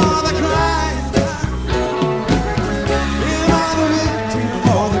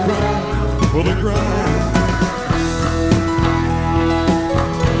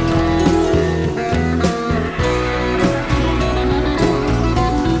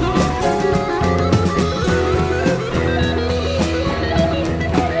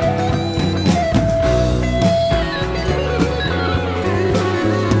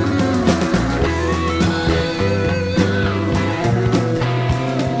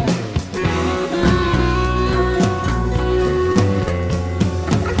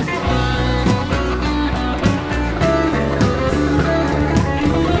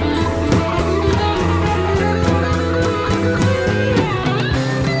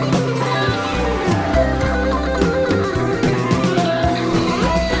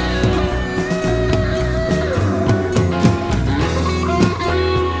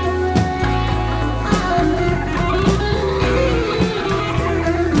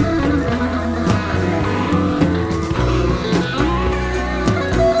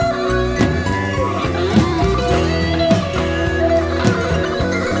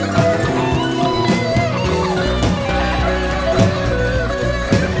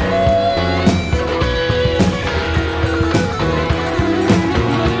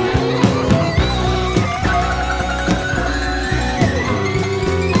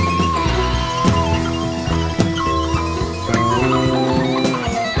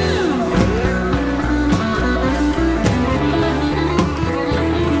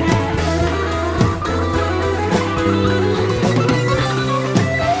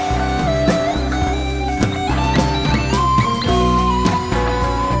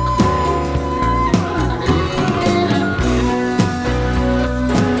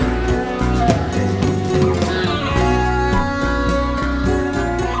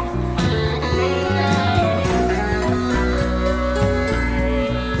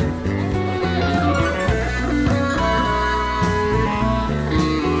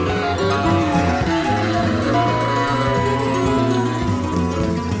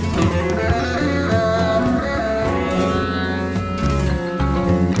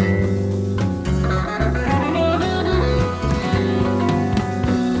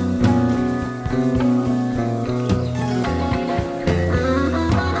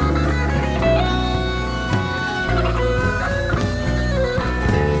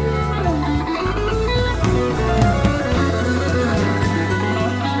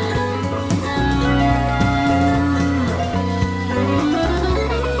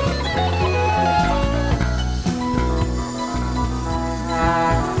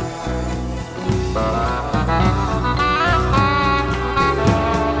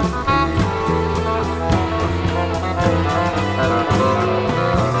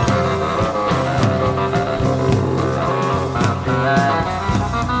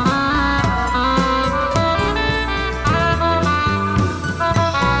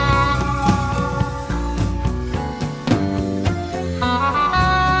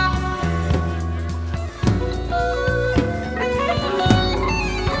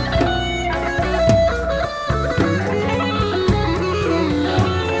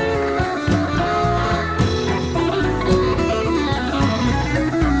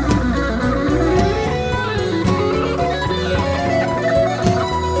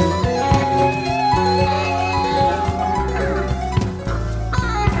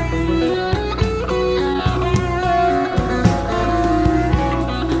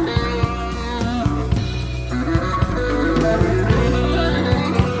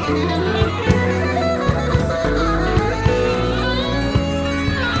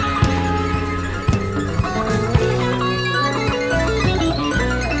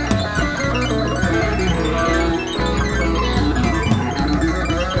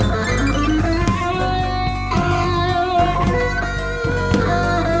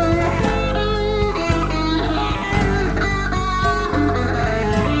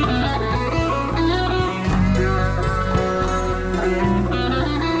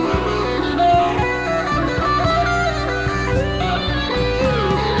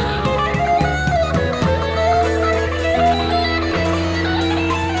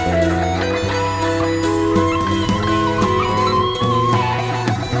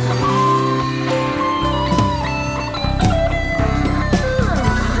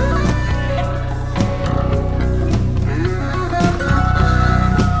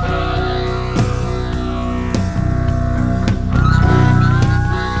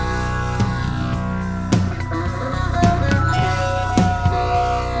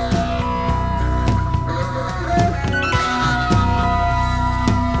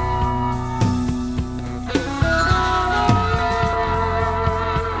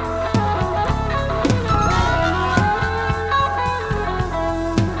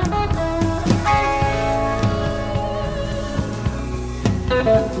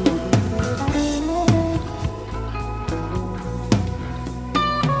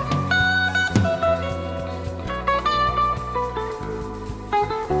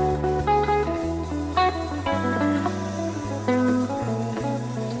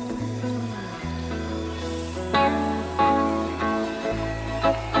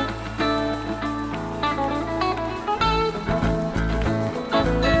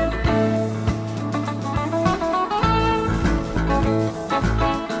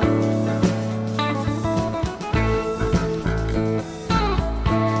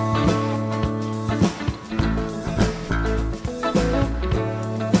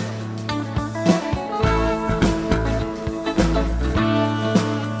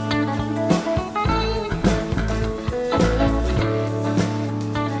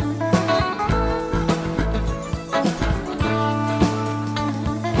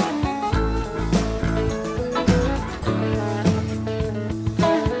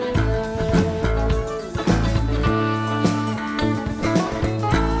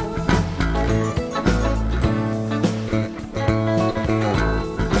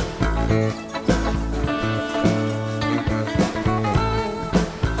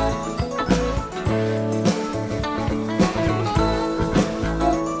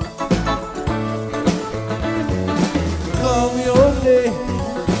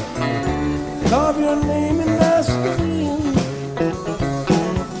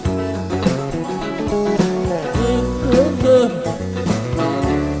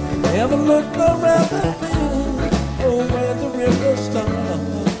 Never look around the bend, oh, where the river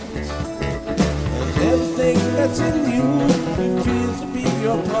starts. Everything that's in you feels to be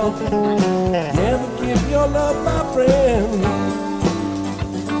your part. Never give your love, my friend,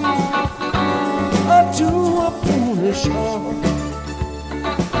 unto a foolish heart.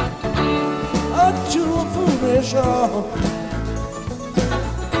 Unto a foolish heart.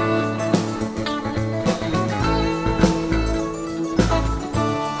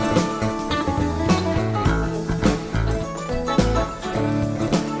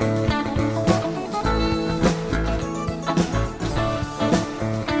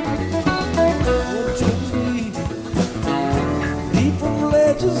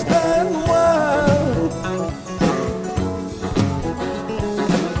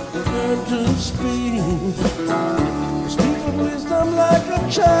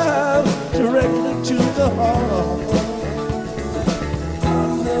 Child, directly to the heart.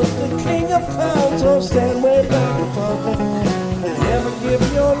 I'm the king of clowns, so stand way back and forth. Never give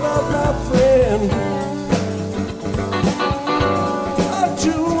your love, my friend,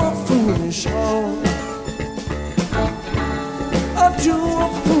 unto a foolish heart. Unto a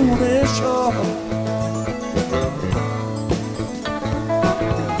foolish heart.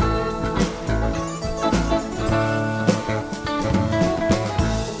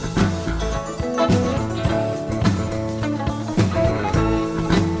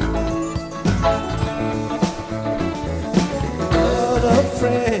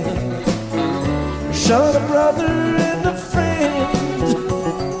 Shot a brother and a friend.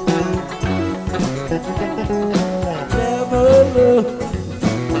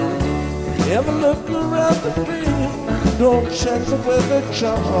 Never look around the bend. Don't check the weather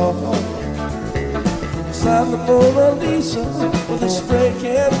chart. Sign the Mona Lisa with a spray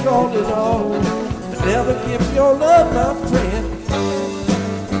can call it all. But never give your love, my friend,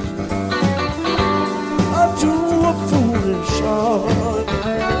 unto a foolish heart.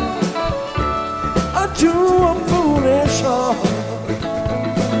 To a foolish heart.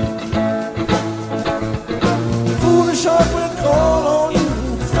 Foolish heart will call on you,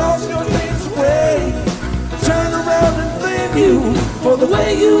 cross your dreams away, turn around and blame you for the way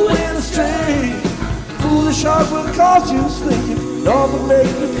you went astray. Foolish heart will cause you sleep, nor will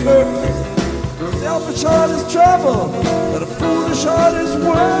make you curse. Selfish heart is trouble, but a foolish heart is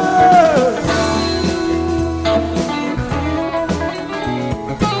worse.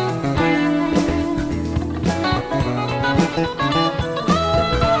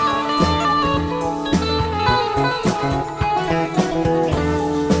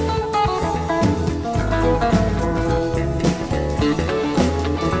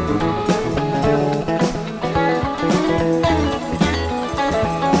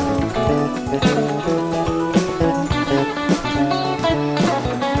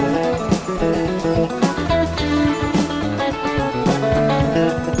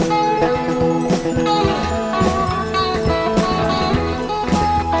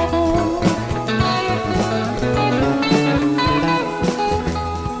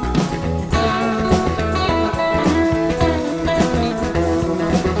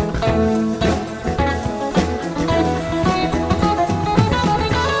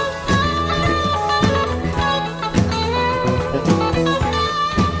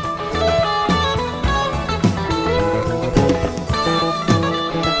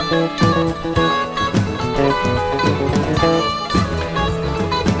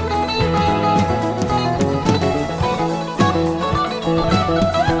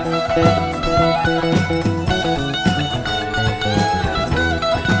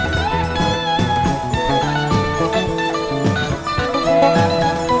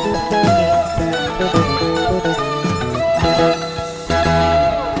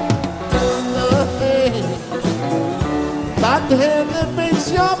 The hand that makes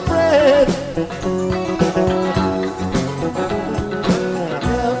your bread.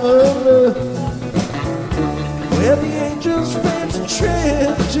 Never look where the angels fail to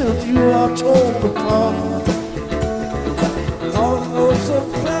tread till you are torn apart. All the notes of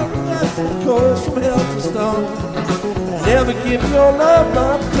paradise and chorus from hell to start. Never give your love,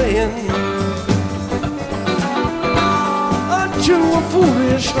 my friend, unto a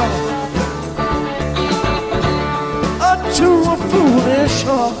foolish heart. To a foolish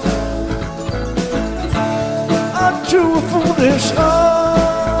heart, unto a foolish heart,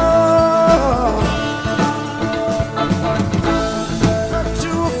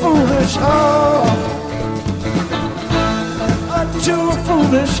 unto a foolish heart, unto a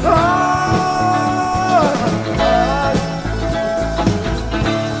foolish heart,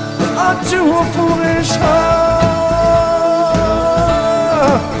 unto a foolish heart.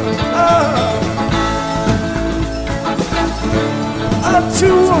 too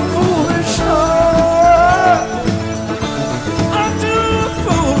foolish heart. I'm too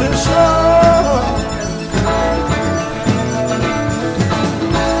foolish heart.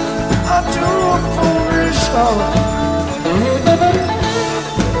 I'm too foolish heart.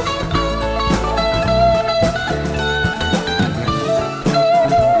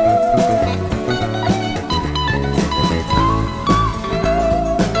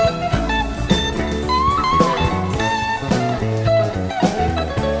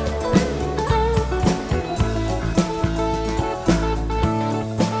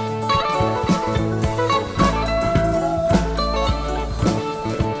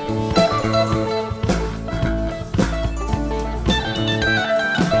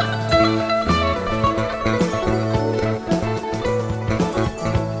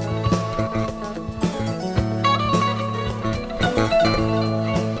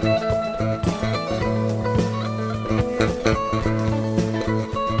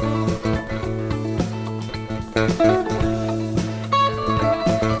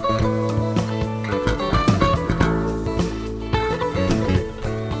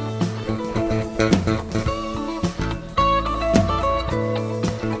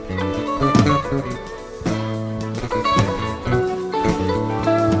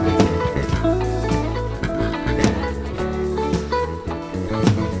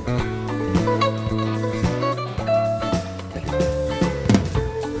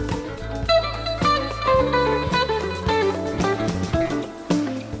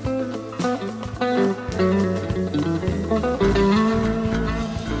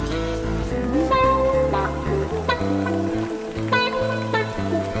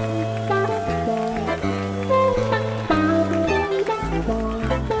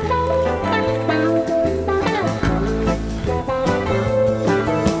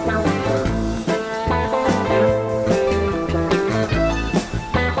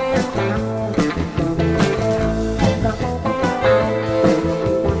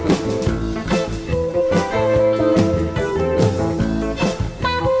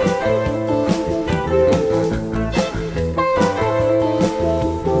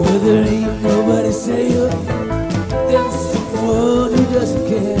 There ain't nobody safer than someone who doesn't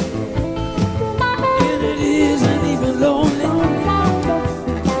care. And it isn't even lonely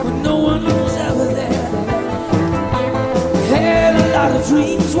when no one was ever there. Had a lot of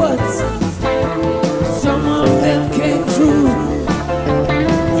dreams once, some of them came true.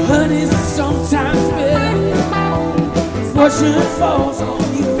 Honey's sometimes better if fortune falls on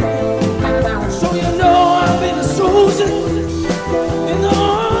you. So you know I've been a soldier in the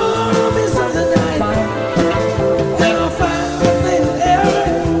armies of the night, and I'll find a fatal error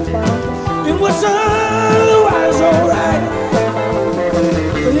in what's otherwise alright.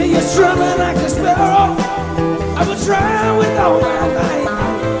 But here you're strumming like a sparrow, I will try with all my might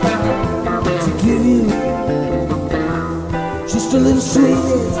to give you just a little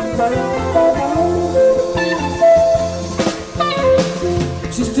sweetness,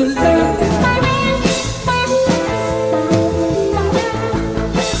 just a little.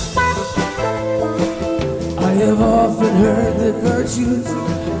 I've often heard that virtue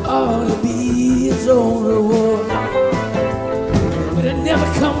ought to be its own reward, but it never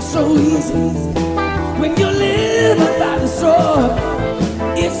comes so easy when you're living by the sword.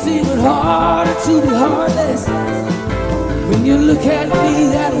 It's even harder to be heartless when you look at me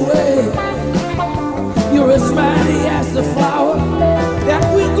that way. You're as mighty as the flower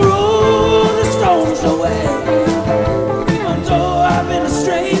that will grow the stones away. Even though I've been a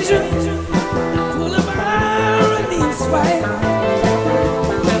stranger,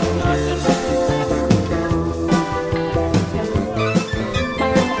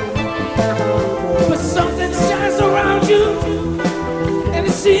 but something shines around you, and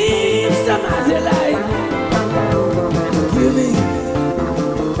it seems to my delight. Give me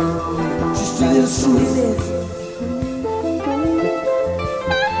just a little sweetness,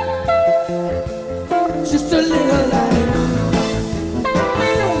 just a little light.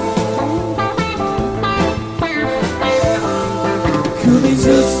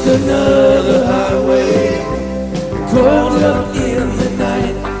 Just another highway caught up in the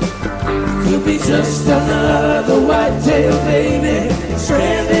night. Could be just another white-tailed baby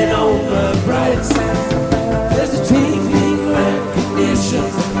stranded on the bright side. There's a tingling recognition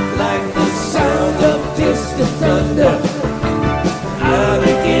like the sound of distant thunder. I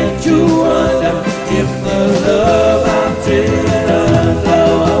begin to wonder if the love I'm dreaming of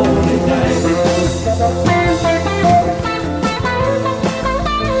only night.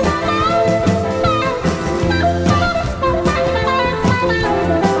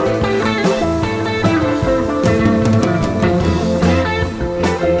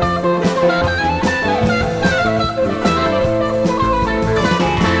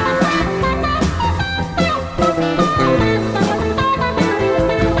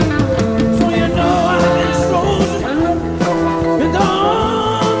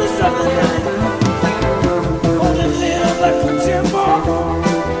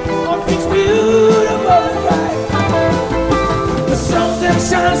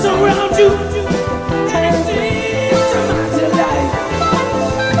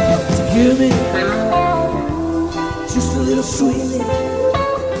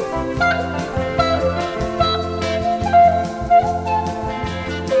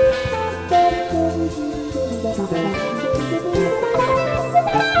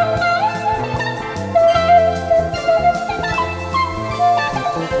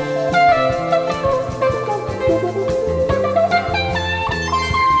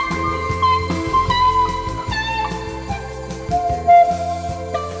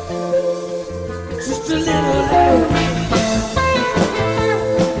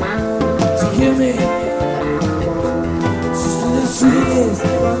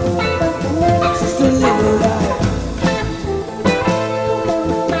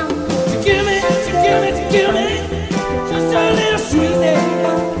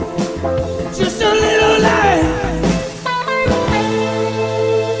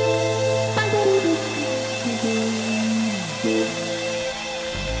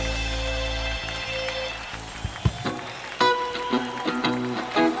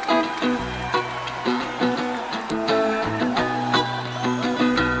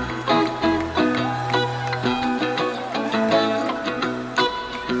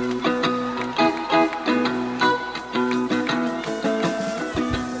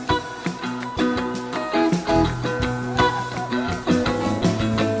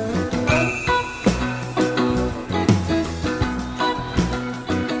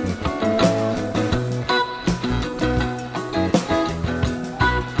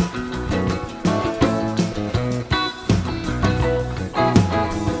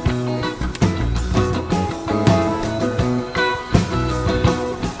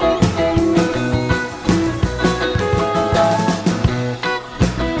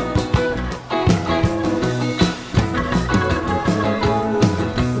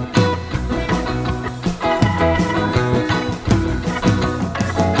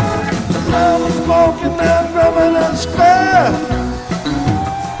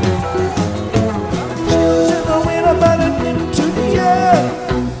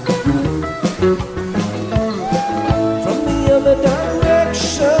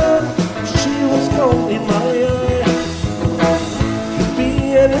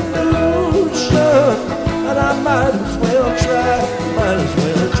 an illusion, and I might as well try, might as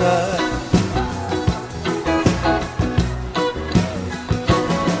well try.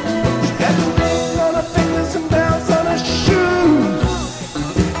 She had rings on her fingers and bells on her shoes.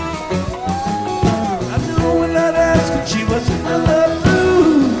 I knew without asking she was in the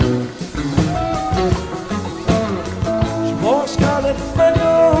blues. She wore Scarlet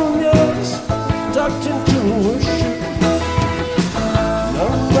Begonias tucked into her shoe.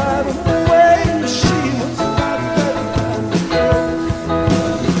 Right away, she was not ready to go.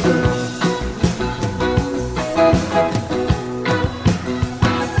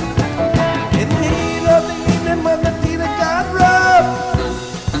 In the heat of the evening when the theater got rough,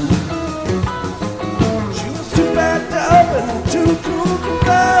 she was too backed up and too cool to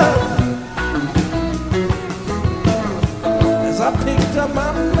love. As I picked up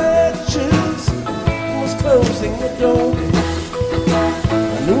my matches and was closing the door,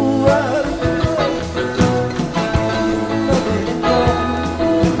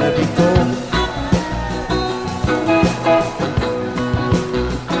 let me go.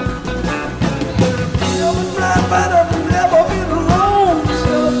 Never drive, but I've never been alone.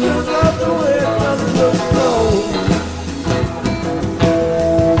 Still feels like the way it doesn't look slow.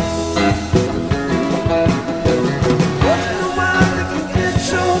 Once in a while you can get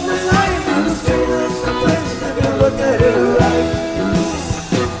shown the light in the streets and places if you look at it right.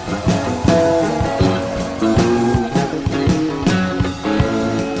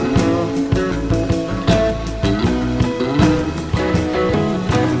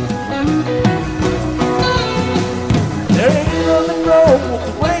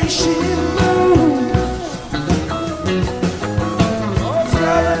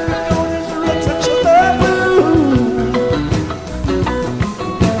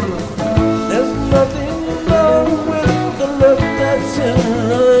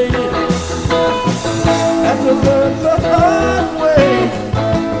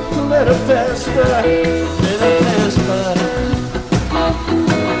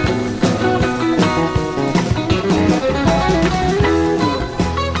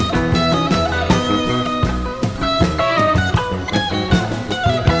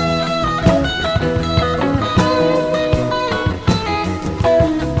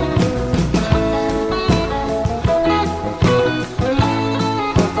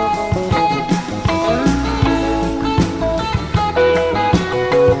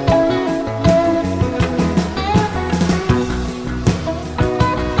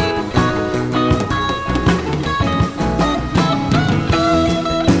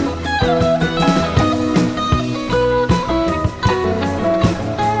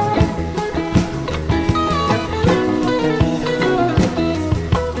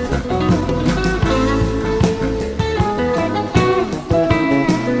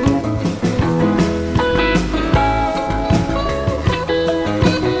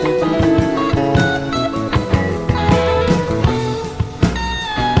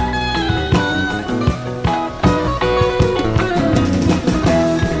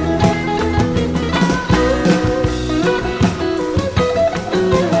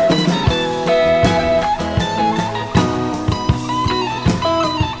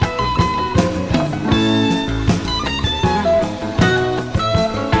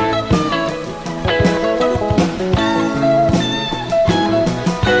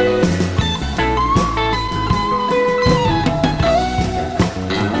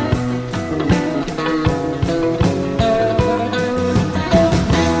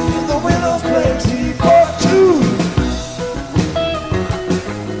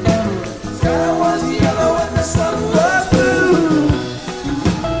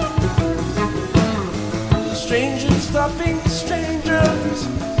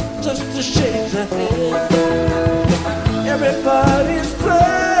 Everybody's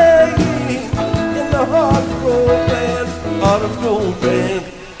playing in the heart of gold band.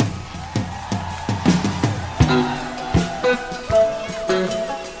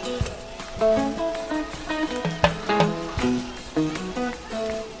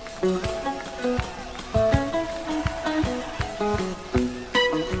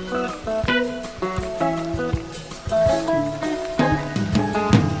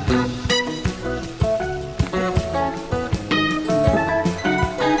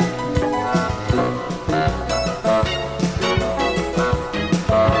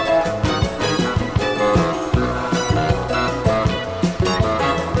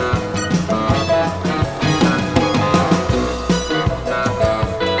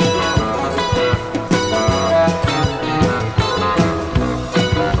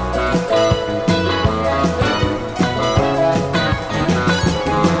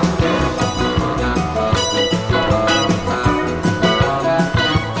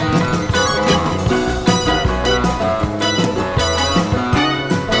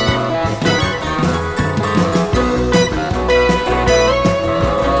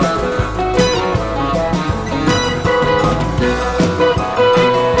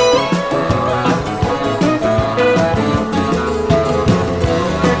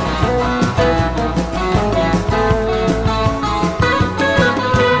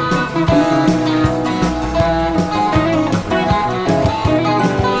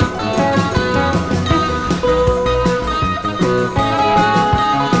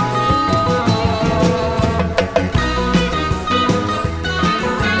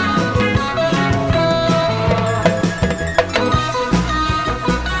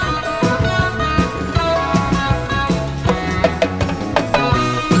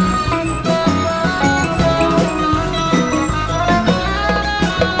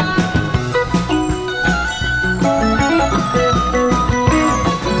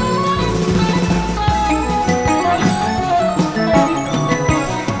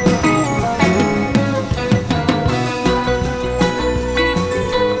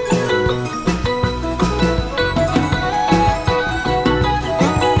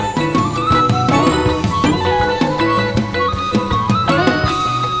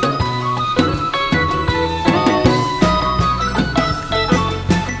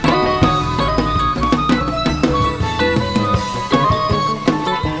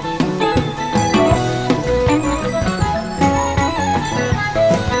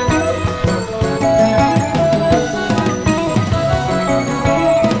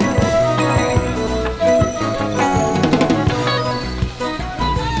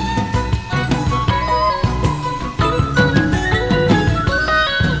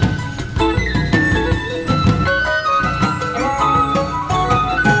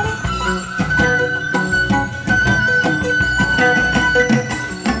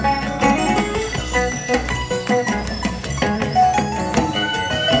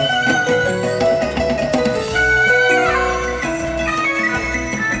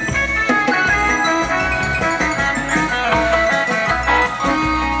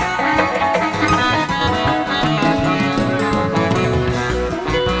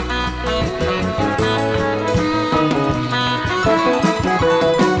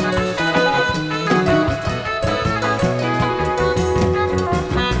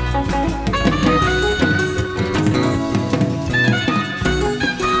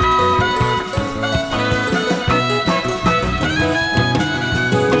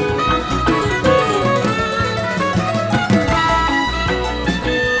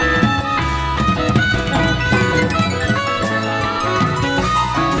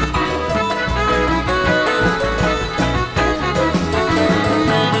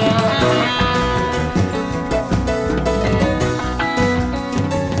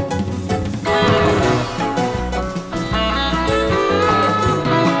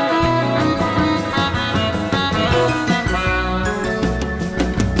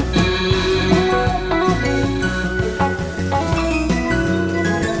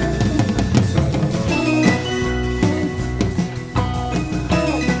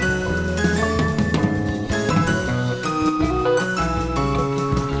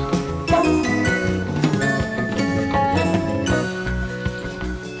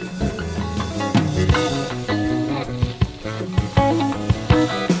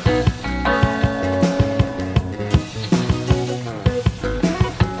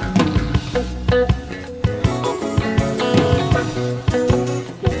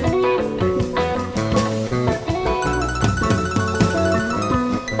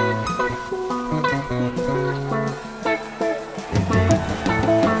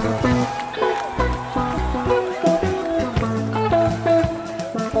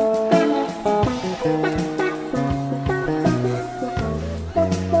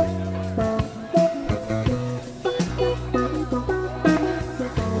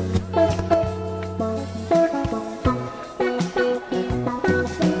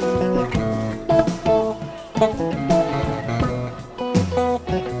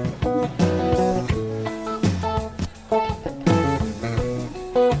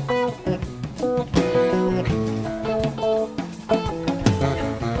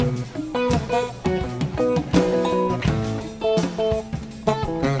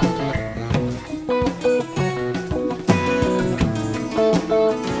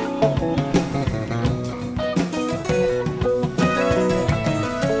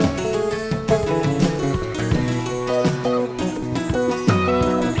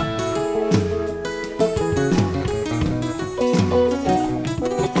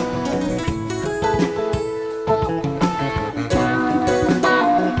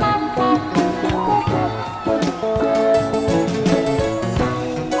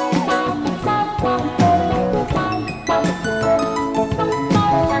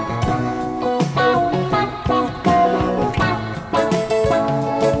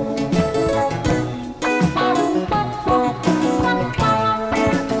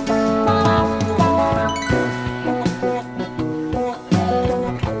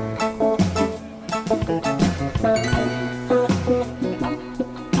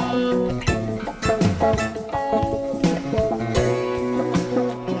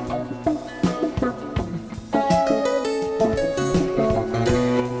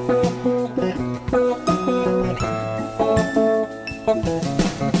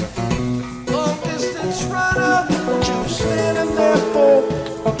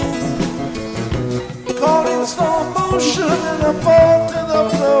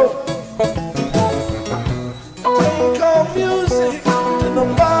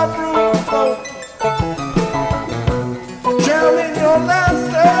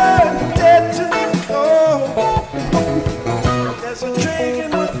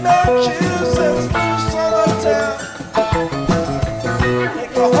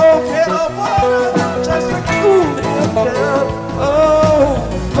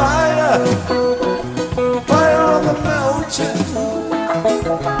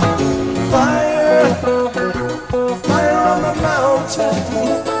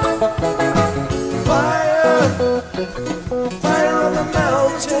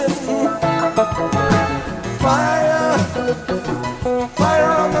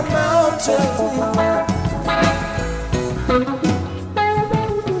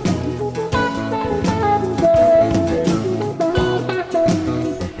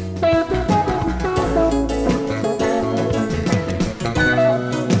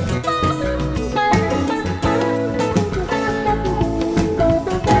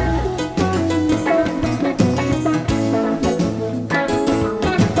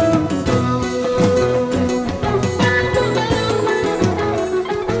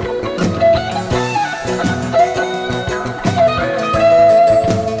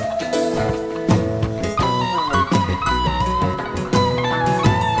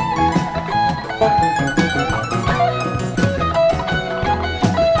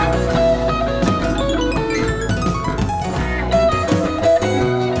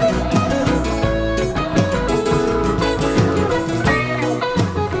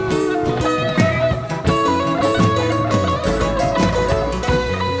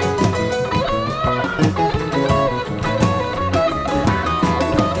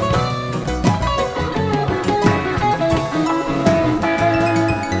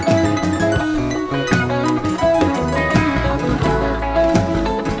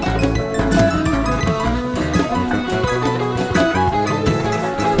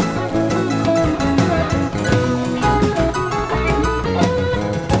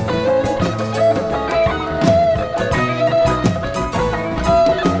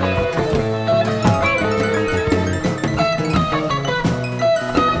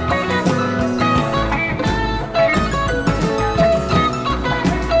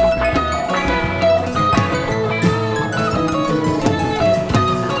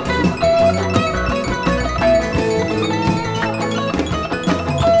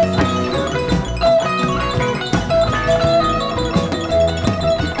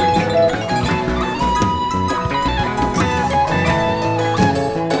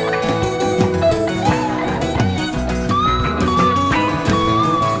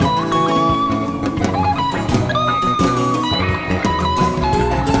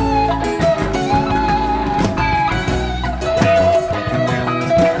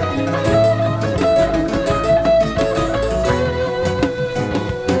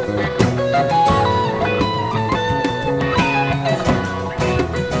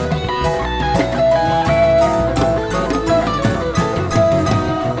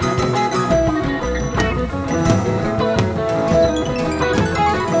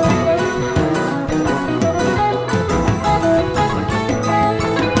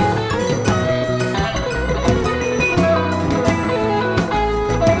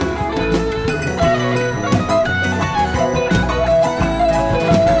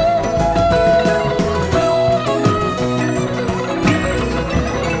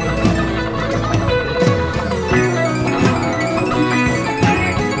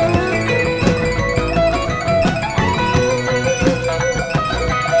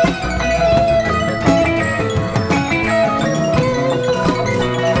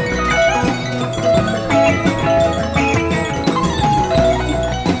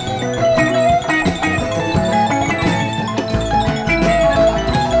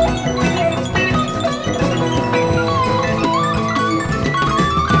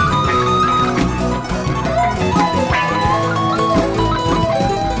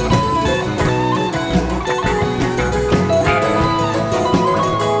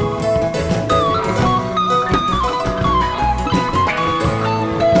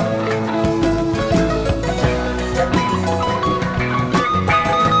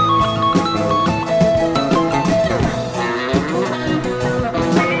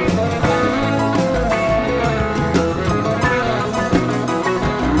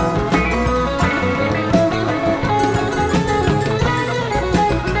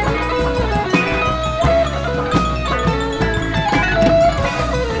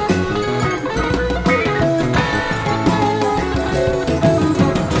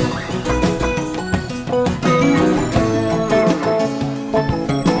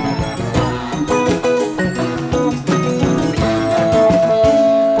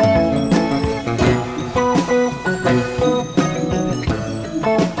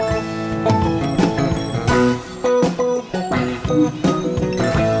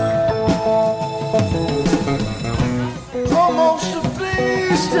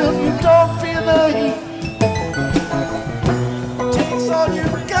 still you don't feel the heat. Takes all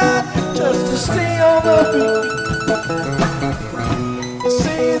you've got just to stay on the beat. You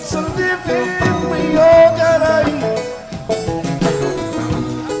say it's a living we all gotta eat.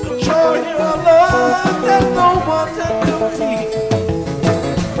 But you're here alone that no one can compete.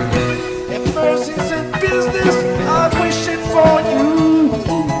 If mercy's in business, I'm wishing for you.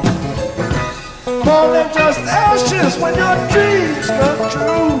 More than just ashes when your dreams come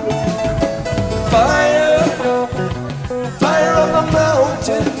true. Fire, fire on the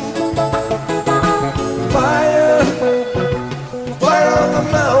mountain. Fire, fire on the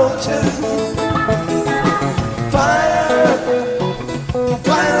mountain. Fire,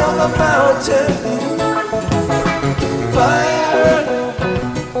 fire on the mountain. Fire,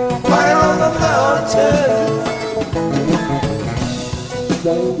 fire on the mountain.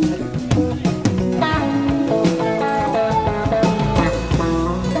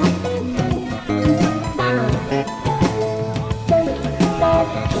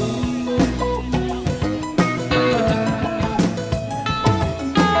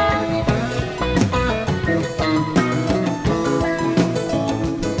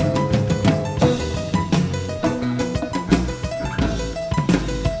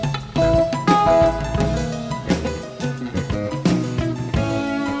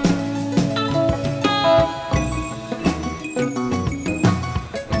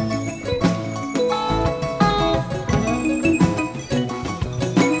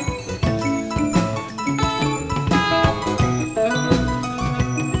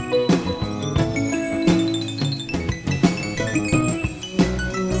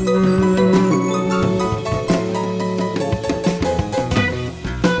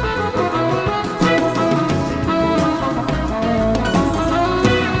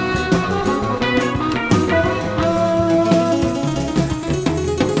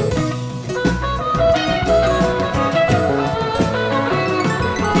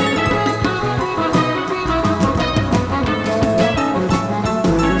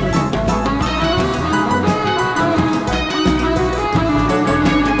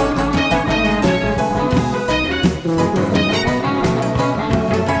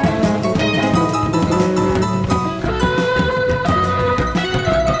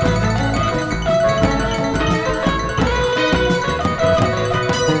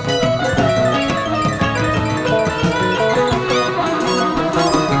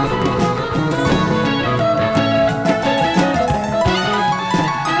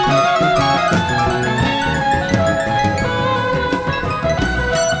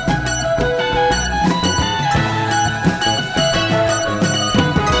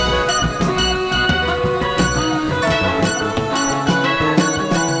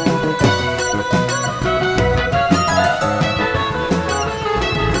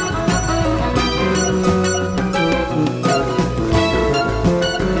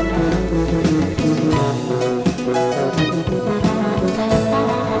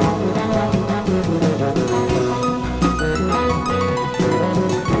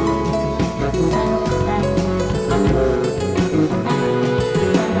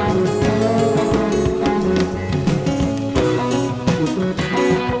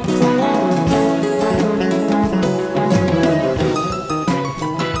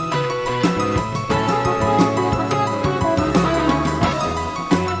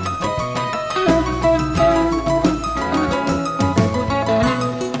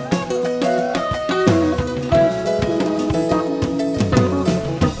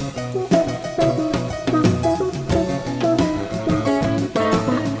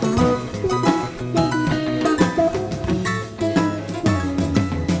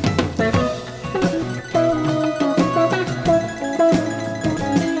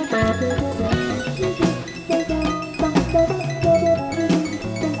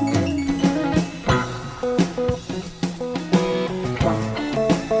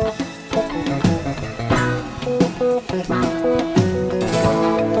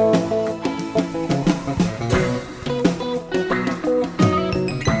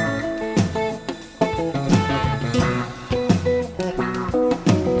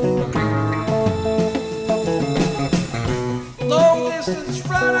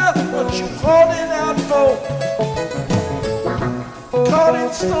 Caught in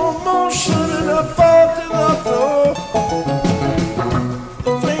slow motion and I fall to the floor.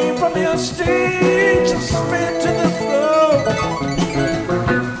 The flame from your stage just spit to the floor.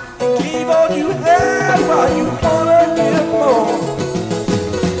 Give all you have while you wanna give more.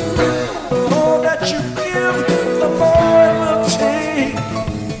 The more that you give, the more it will take.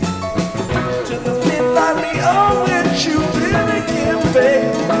 To the midnight beyond which you really can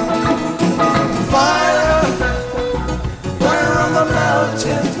fade.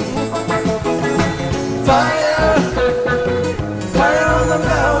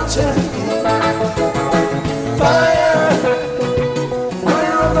 mountain. Fire,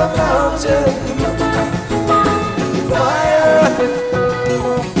 fire on the mountain. Fire,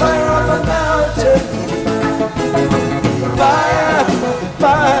 fire on the mountain. Fire,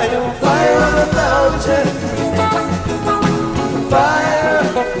 fire, fire on the mountain. Fire,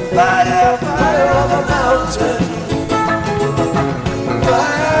 fire, fire on the mountain.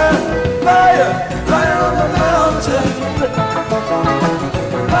 Fire, fire, fire on the mountain.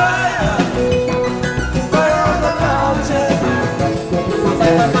 Fire, fire on the mountain.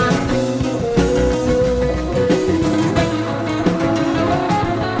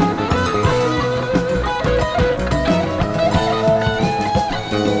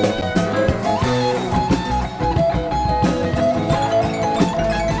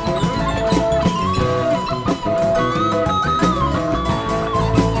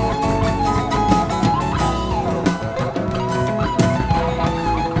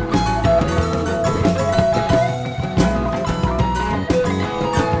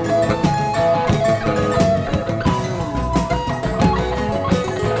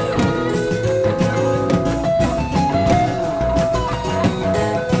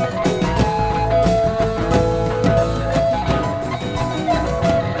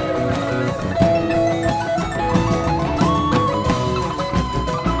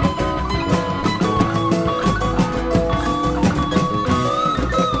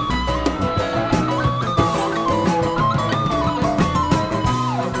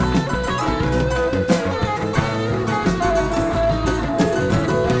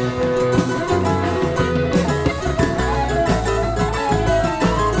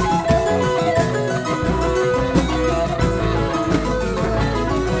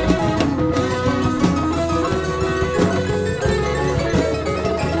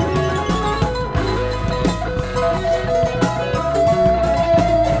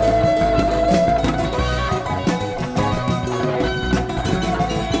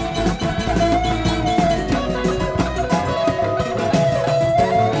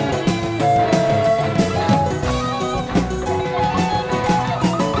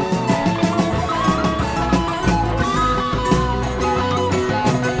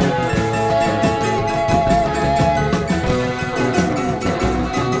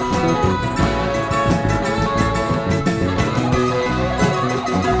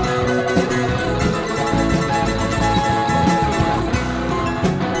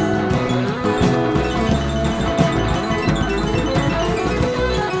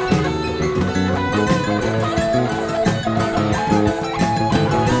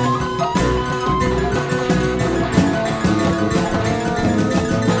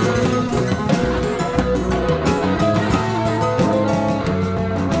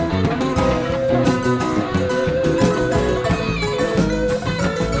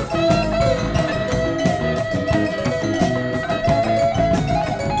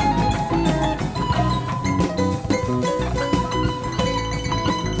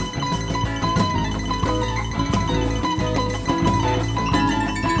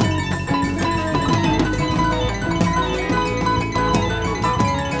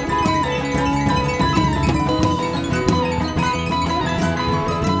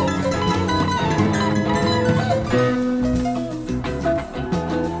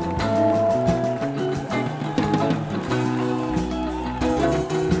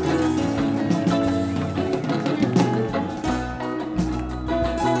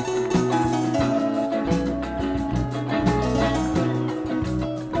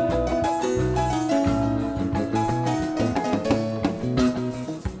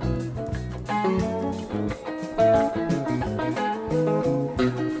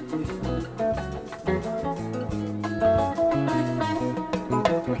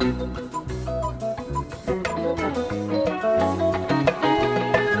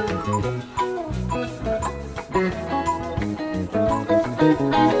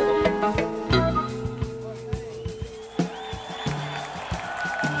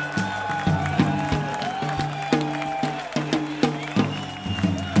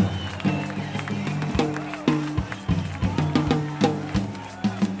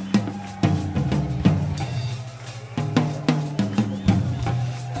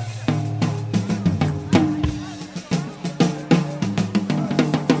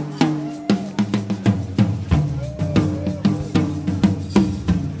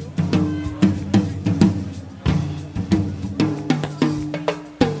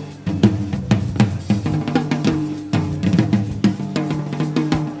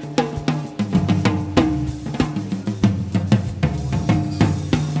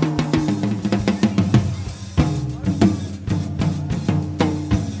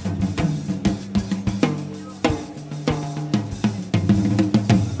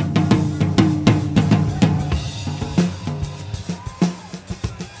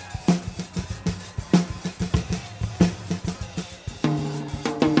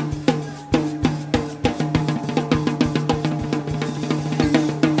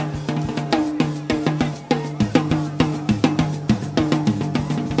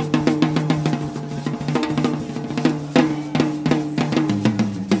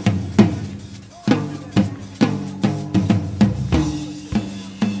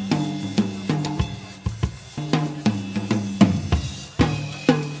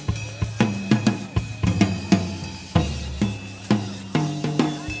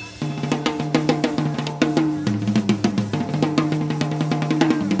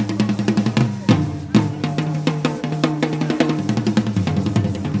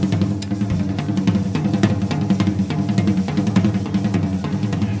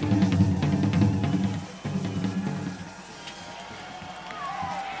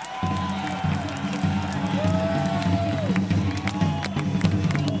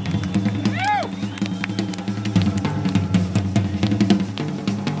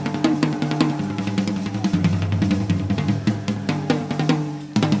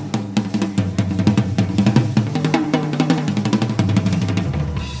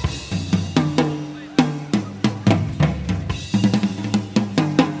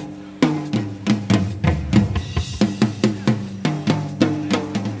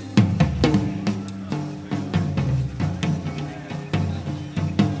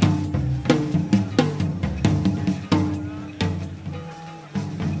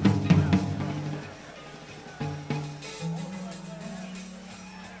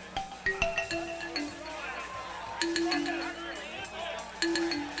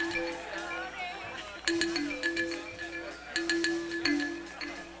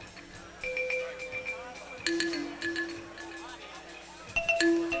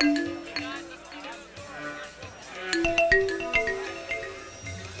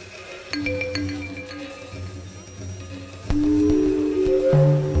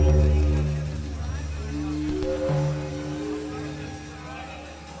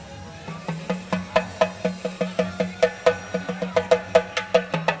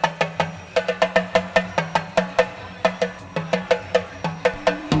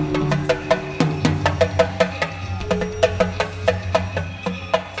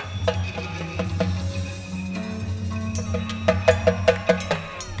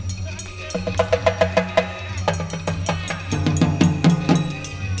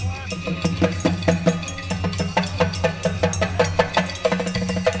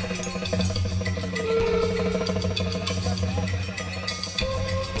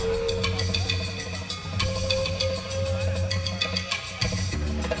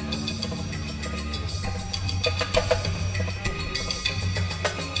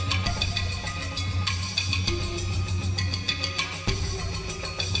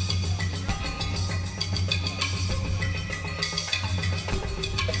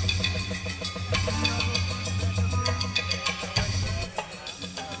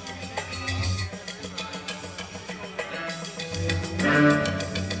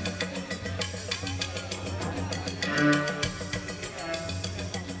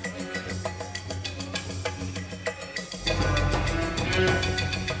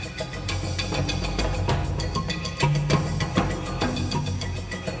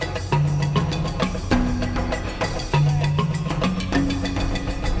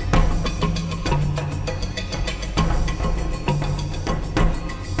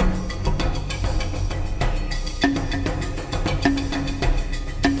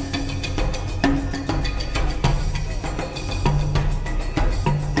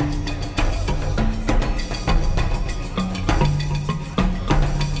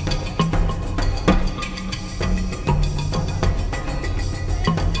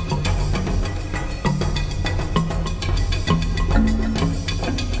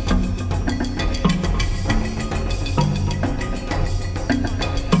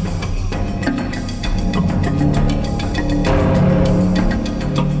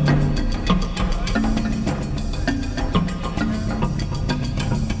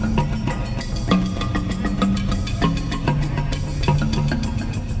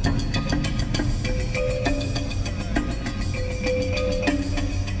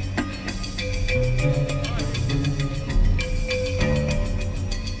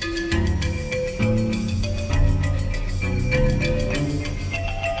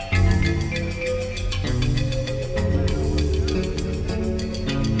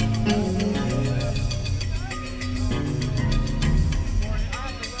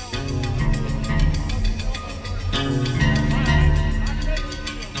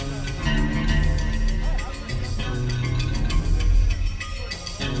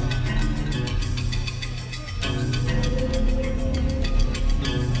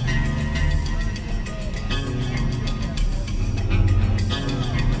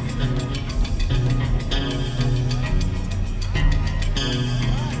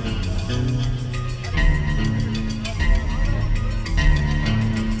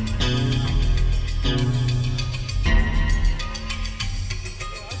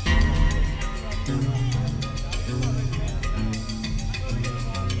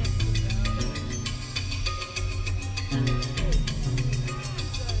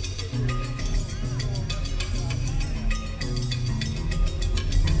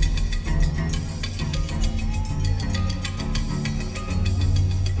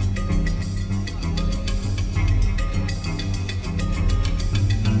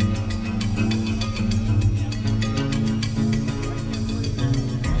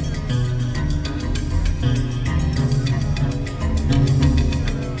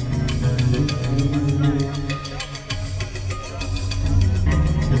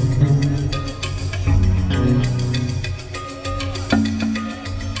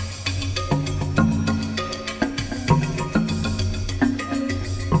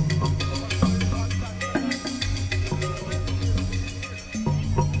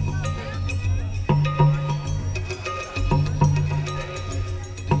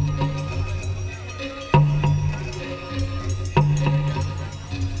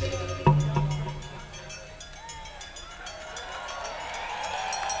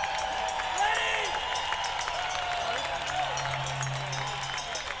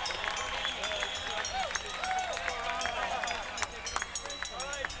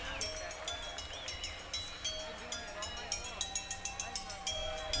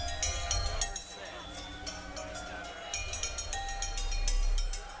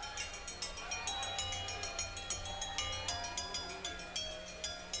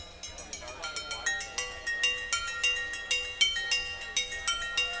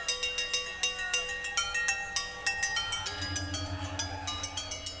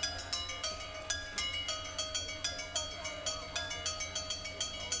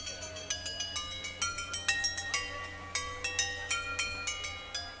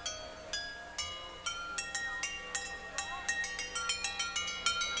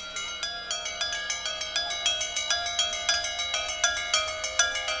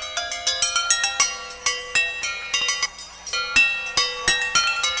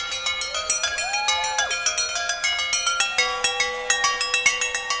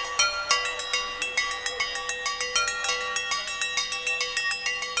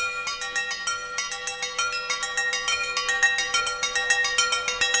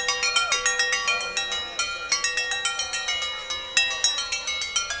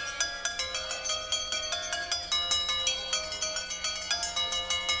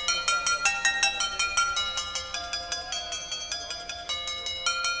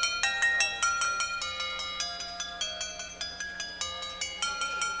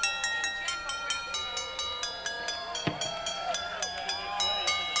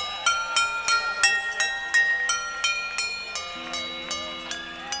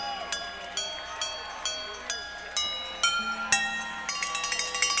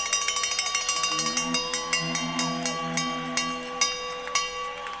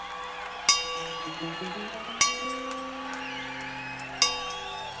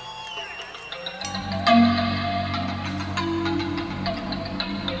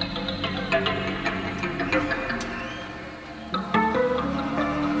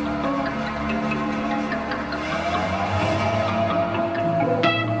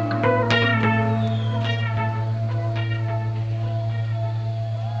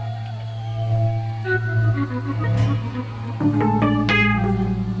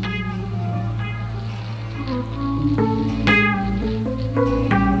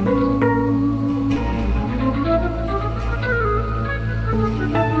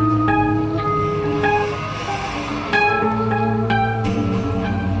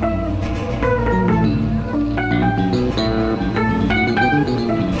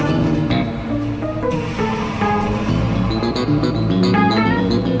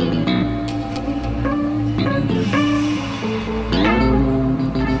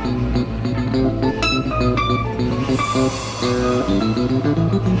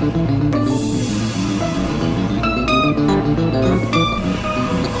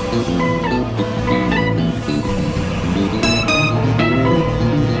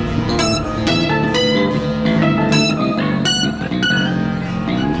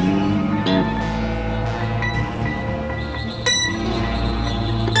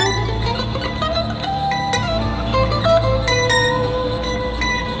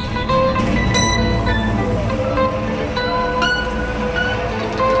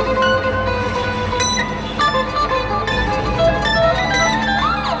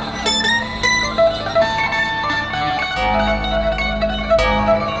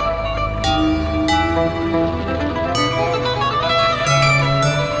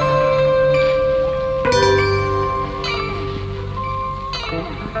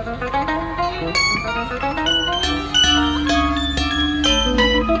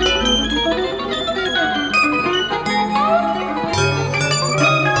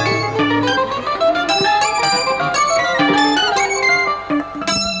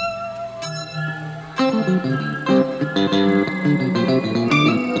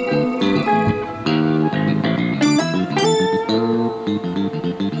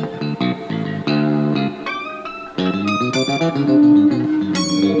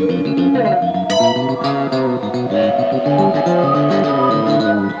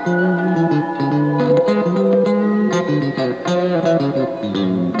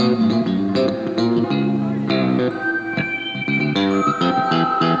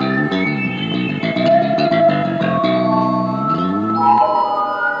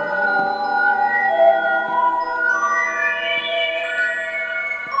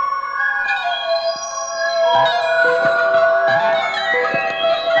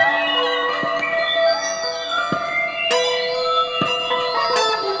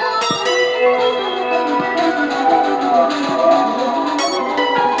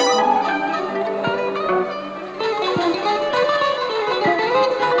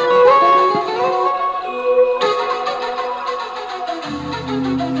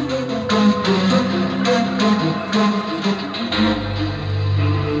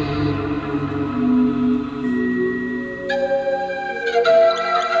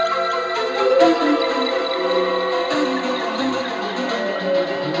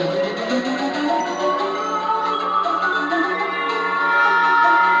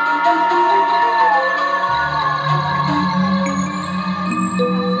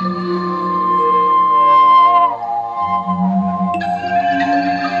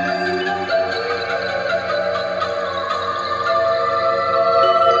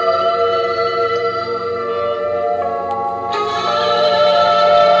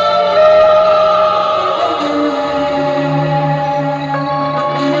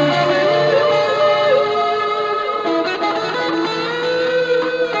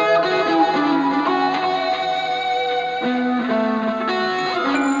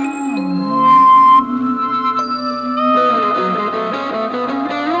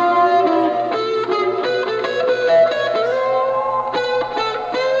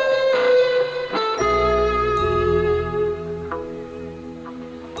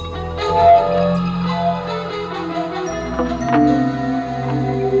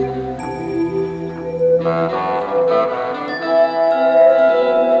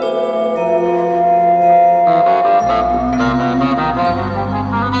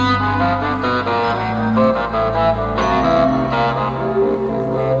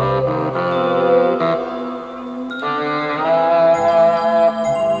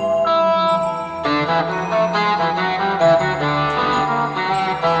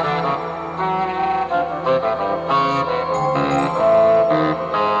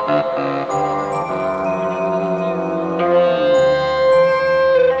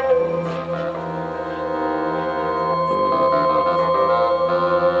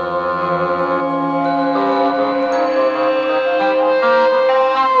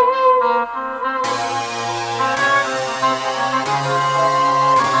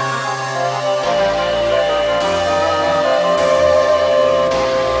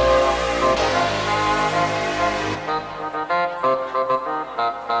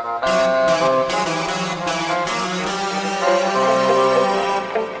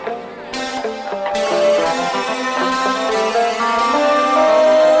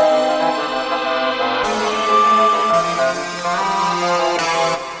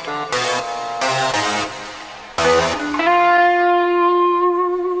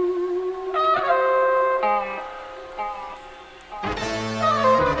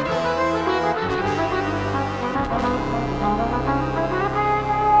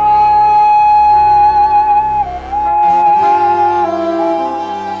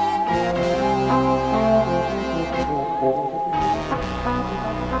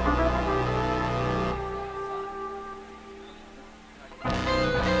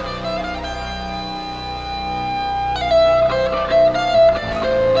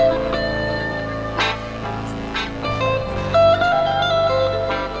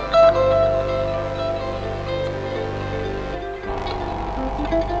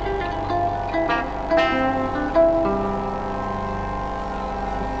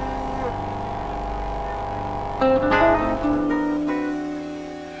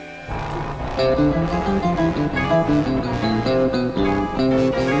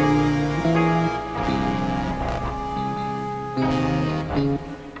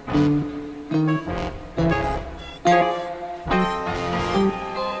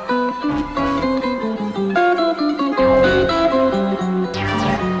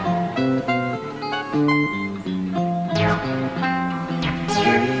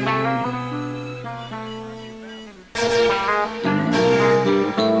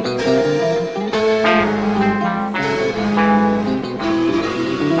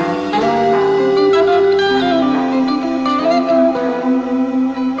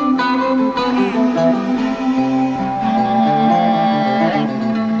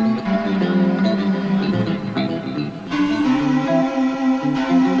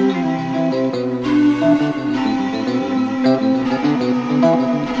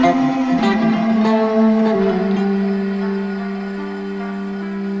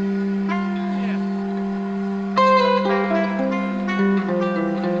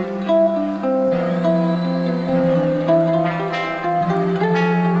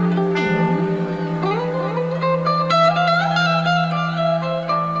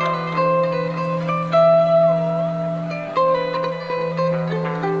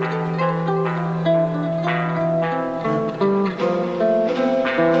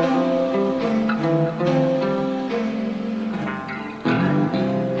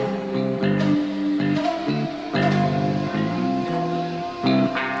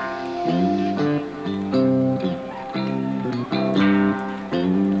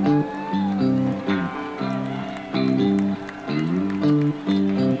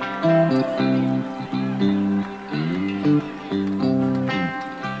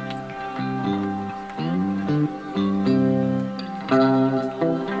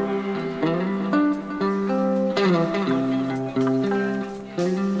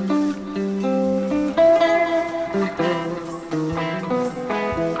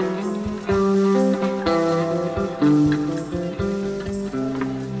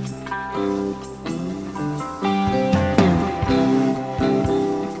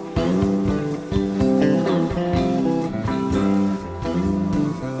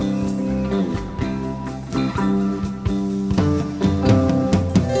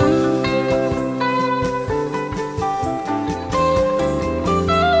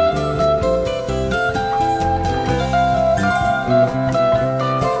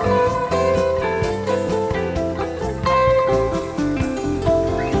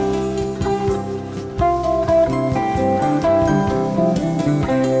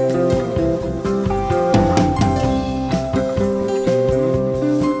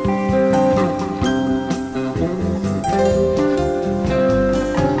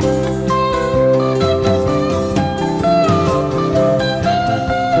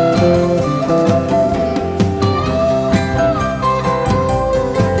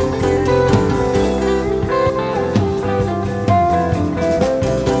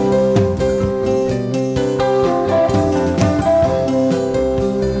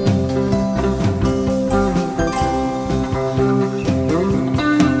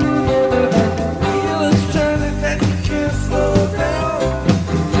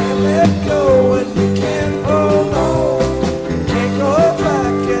 let go and you can't hold on. Can't go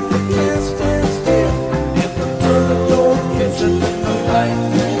back and you can't stand still. If the thunder don't hit you, then the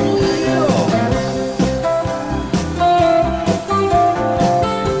lightning will.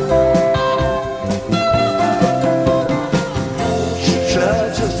 She tried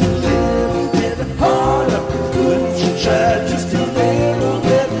just a little bit harder. Couldn't she try just a little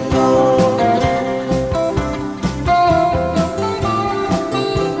bit more?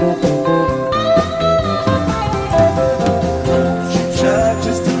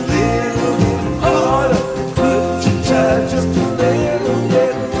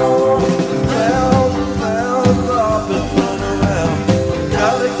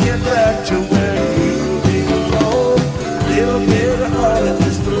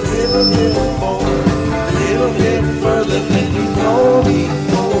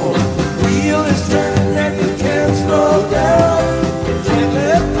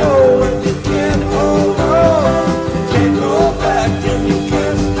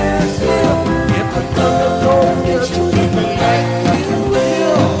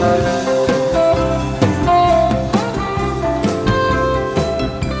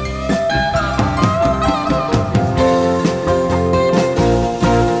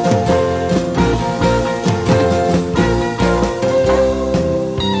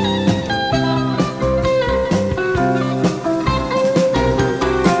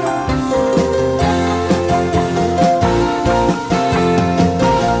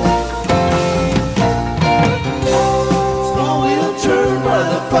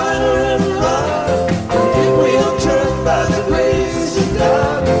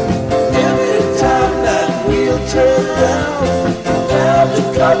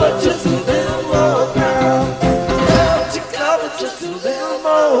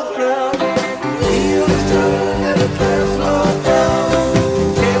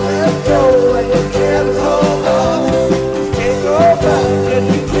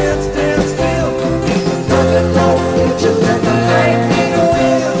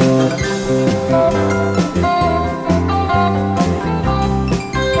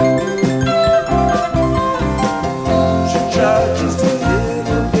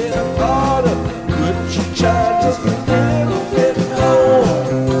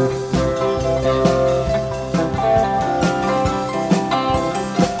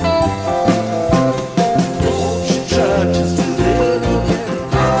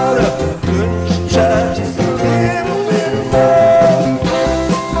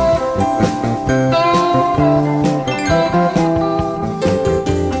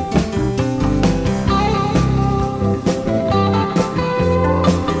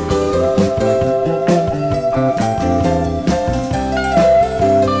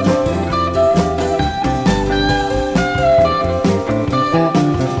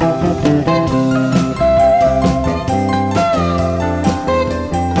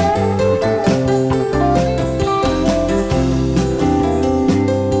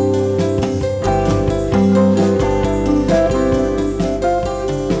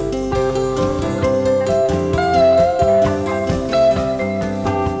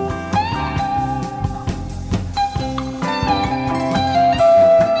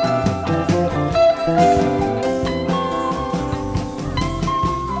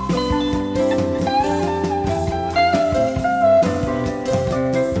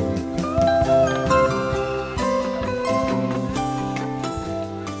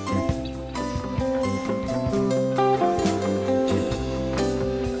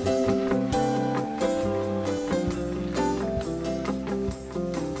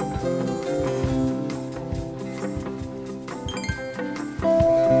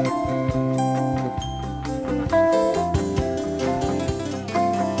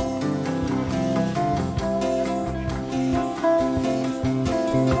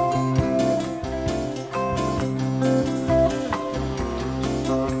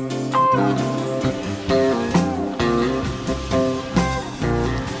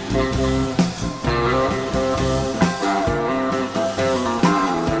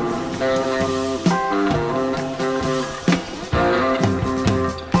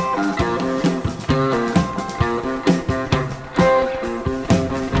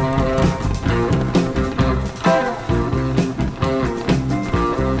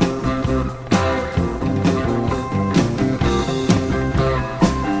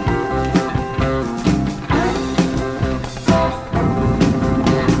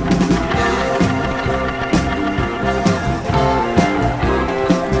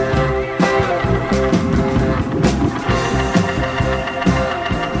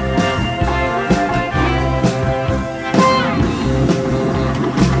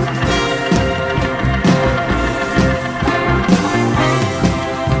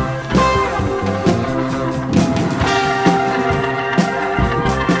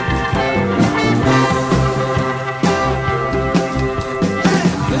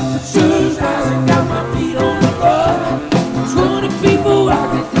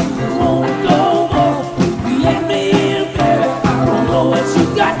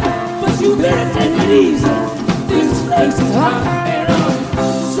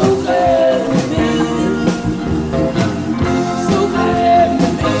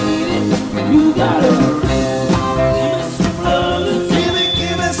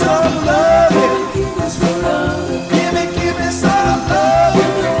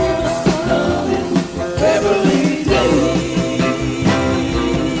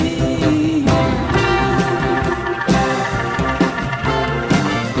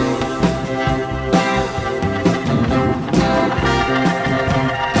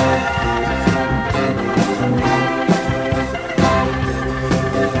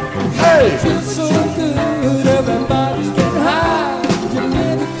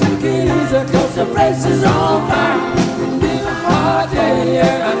 place is on fire. It's been a hard day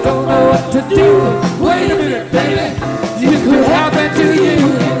and I don't know what to do. Wait a minute, baby, you could happen to you.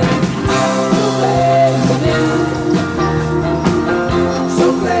 So glad you made it. So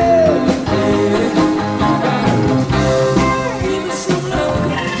glad you made it. Give me some love.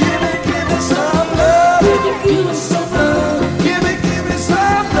 Give me some love. Give me some love. Give me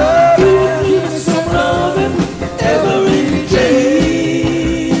some love. Give me some loving every day.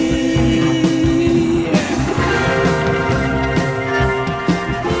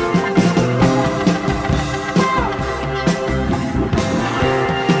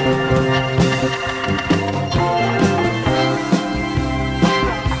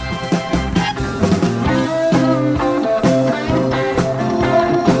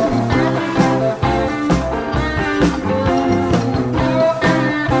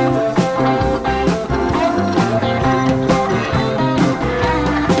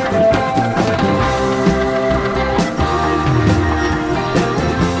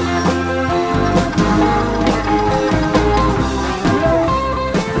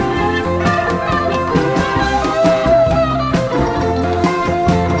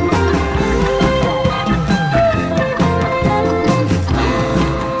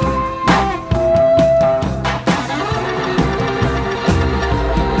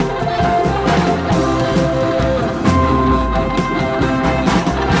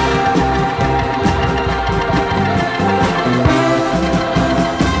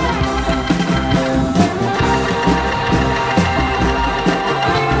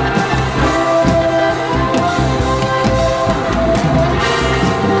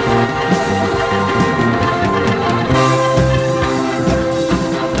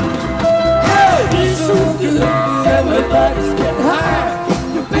 Everybody's getting high.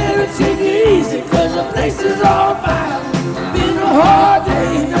 You better take it easy, cause the place is on fire. Been a hard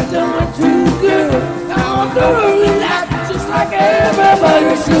day, not doing too good. Now I'm gonna relax, just like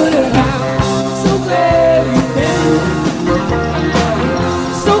everybody should have. So glad you made it.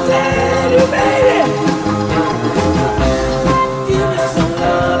 So glad you made it. Give me some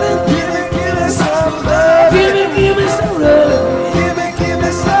loving. Give me some love. Give me some love. Give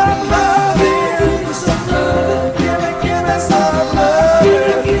me some love. Give me some love. Give me some love. Give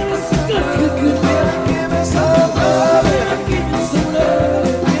me some good. Give me some love. Give me some love.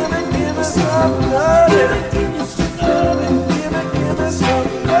 Give me some love. Give me some love. Give me some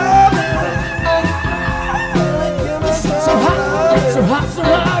love. Give me some love. So hot,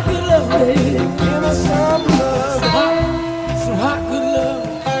 good love, baby. Give me some love. So hot, good love.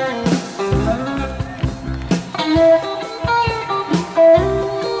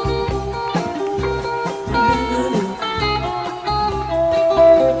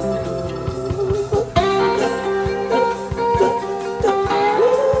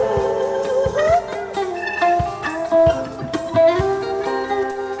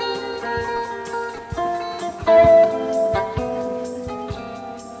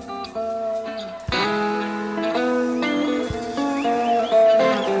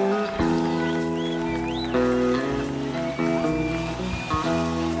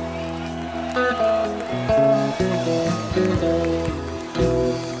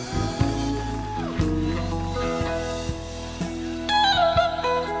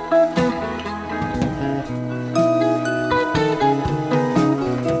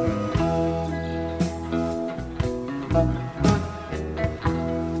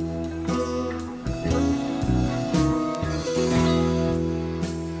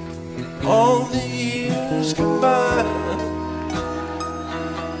 All the years combined,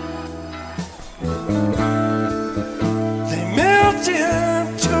 they melt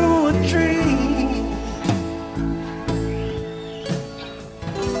into a dream.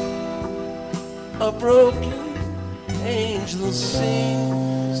 A broken angel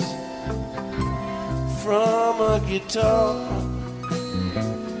sings from a guitar.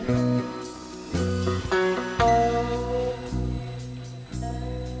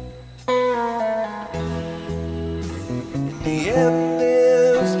 The end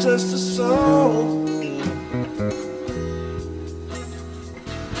is just a song.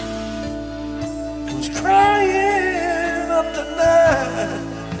 Who's crying up the night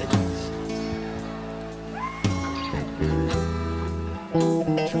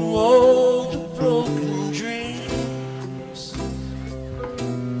through all the broken dreams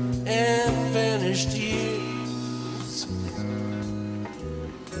and vanished years.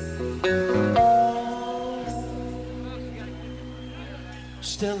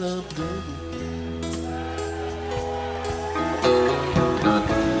 Stella Blue.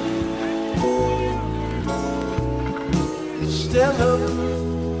 Stella Blue.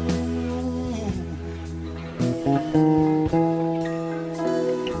 When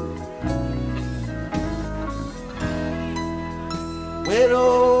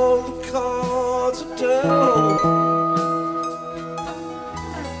all the cards are down,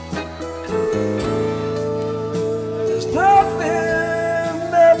 there's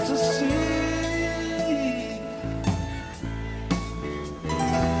nothing left to see.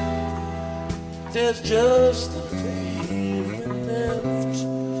 There's just the pavement left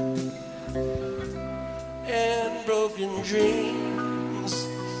and broken dreams.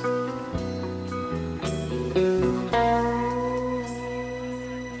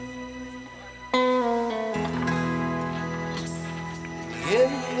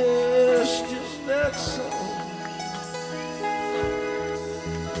 And there's still that song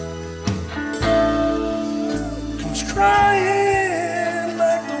comes crying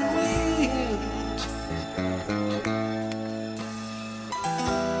like the wind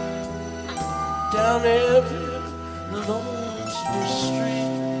down every lonesome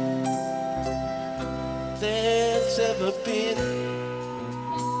street there's ever been.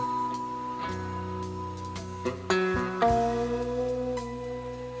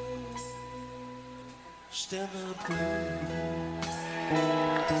 Stella Blue.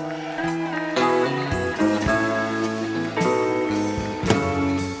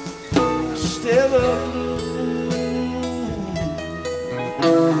 Stella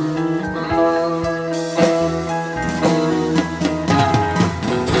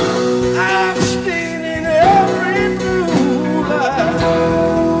I've stayed in every blue light,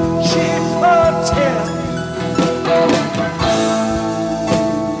 cheap hotel,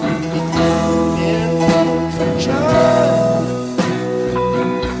 and for child.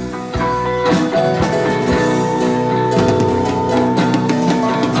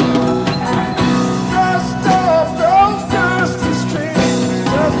 Dust off those dusty streets,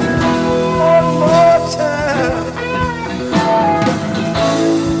 just one more time.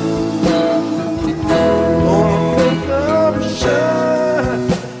 Gonna make them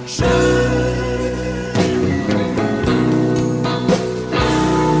shine, shine.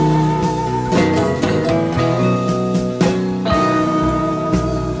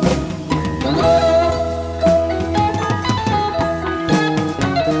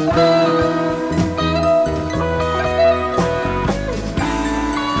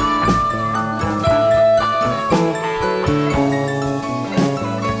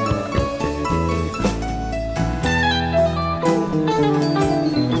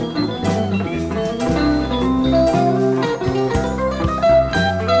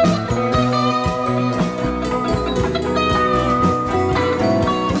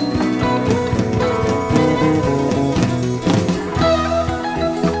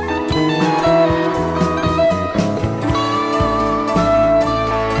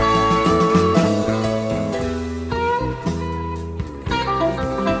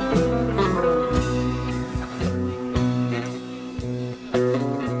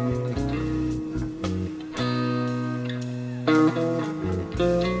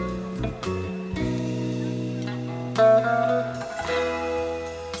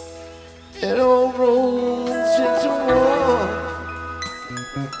 It all rolls into one,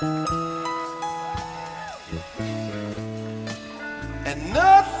 and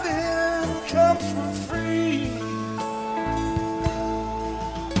nothing comes for free.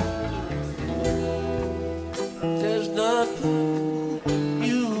 There's nothing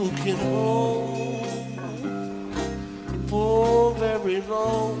you can hold for very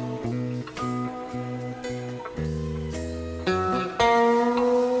long.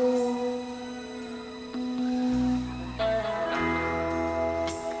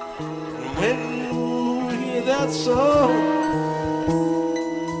 When you hear that song,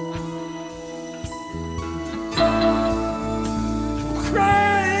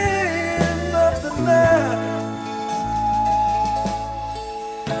 crying up the night,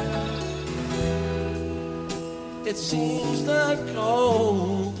 it seems like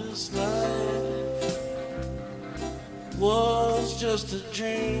all this life was just a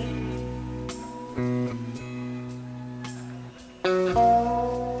dream.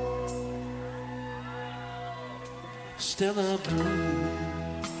 Stella Blue.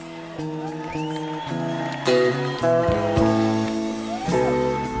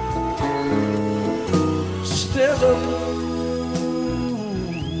 Stella Blue.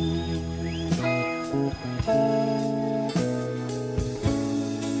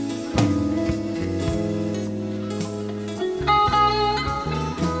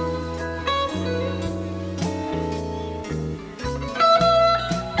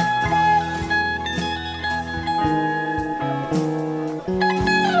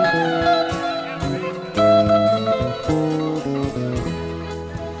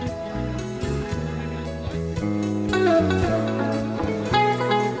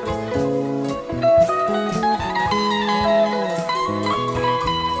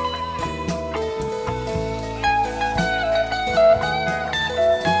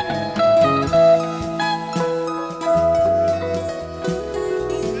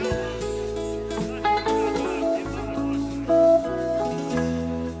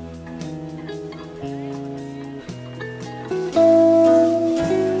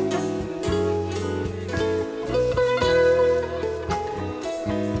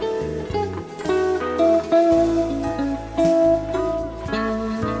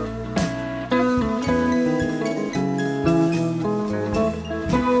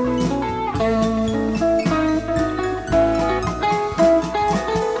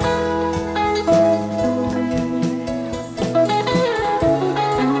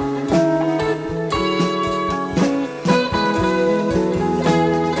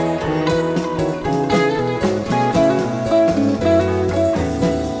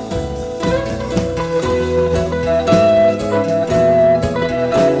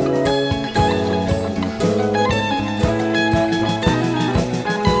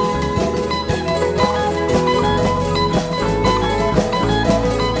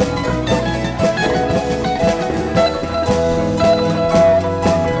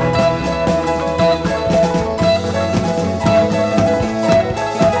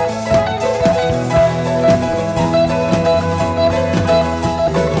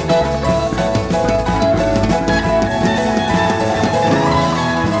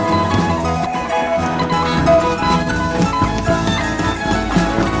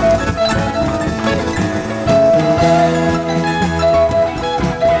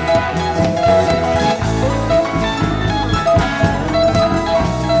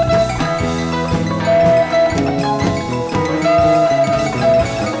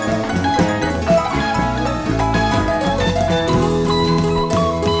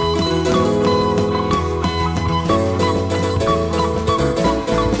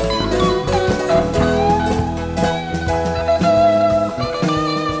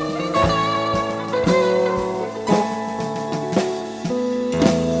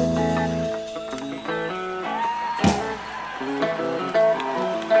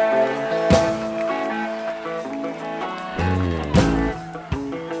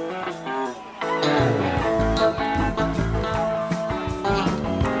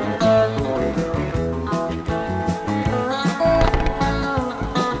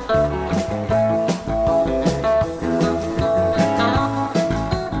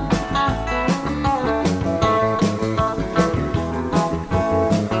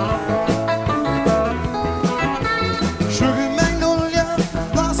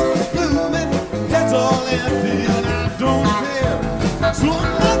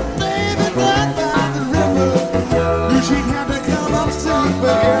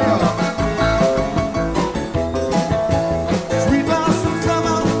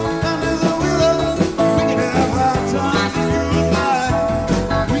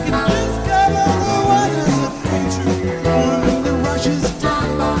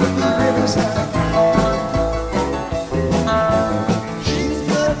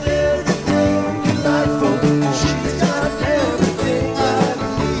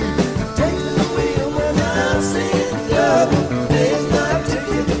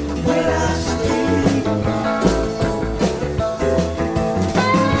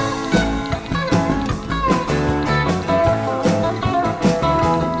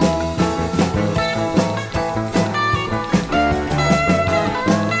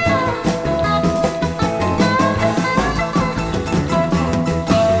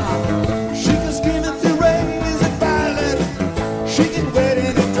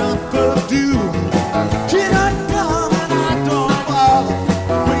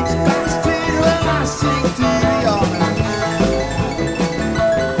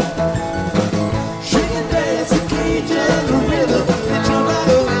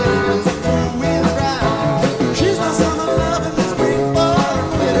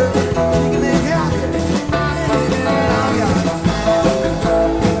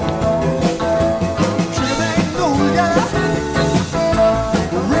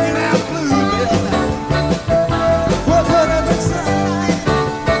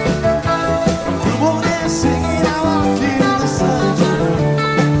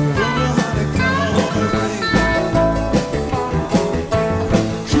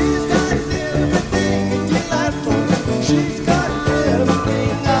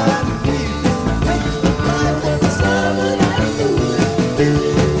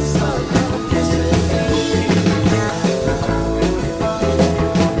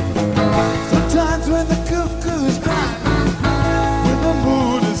 Sometimes when the cuckoo's cry,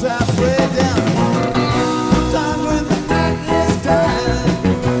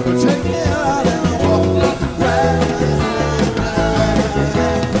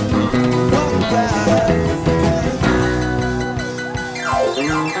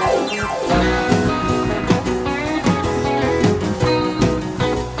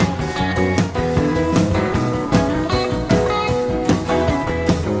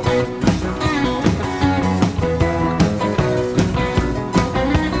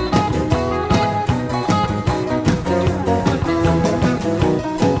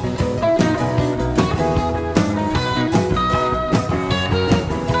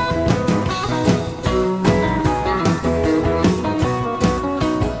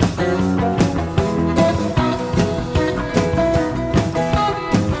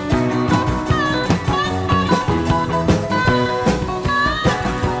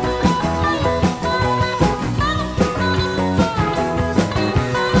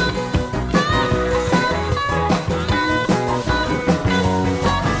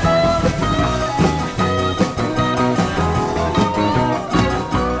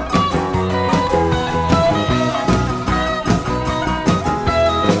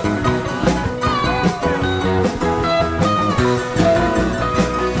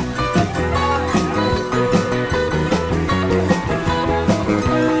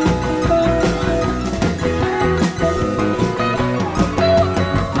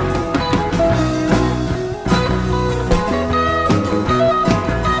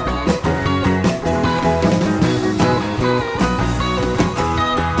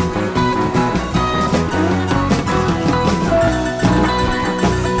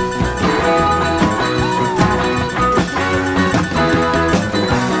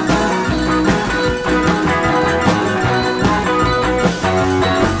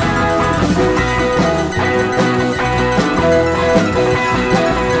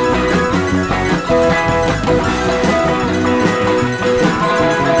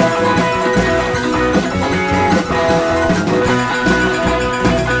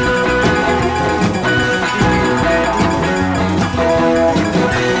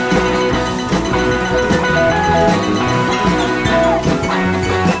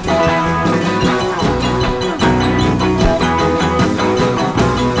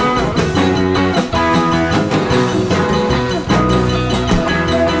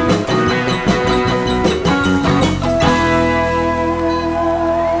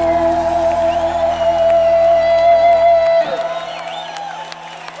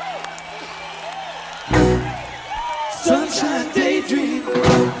 sunshine daydream.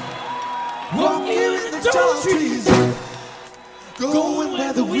 Walking in the tall trees, going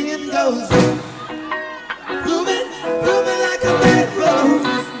where the wind goes. Blooming, blooming like a red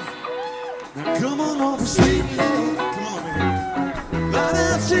rose. Now come on over, sweet lady. Come on, baby. Right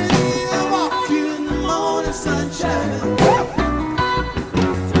out, city, I walk in the morning sunshine.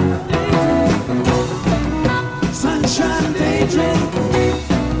 Sunshine daydream.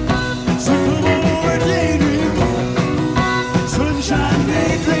 So come over, daydream. Sunshine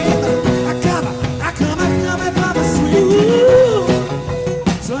daydream. I come from a sweet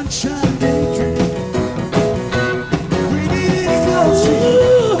sunshine daydream. We need it close.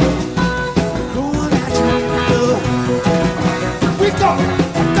 Going at you. We go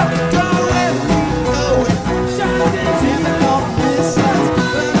where we go. Sunshine daydream off this side.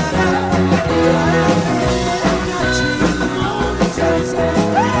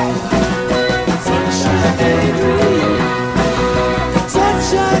 Sunshine daydream.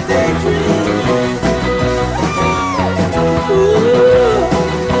 Sunshine daydream. Ooh,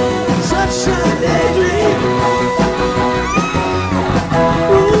 sunshine daydream.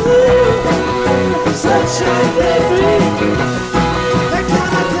 Ooh, sunshine daydream. Hey,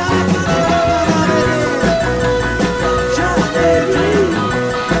 sunshine daydream.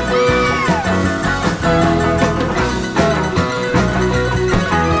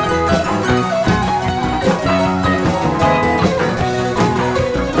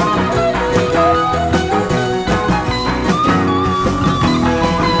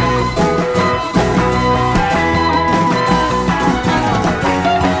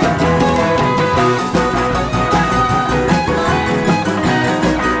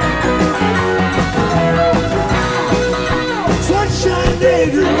 Sunshine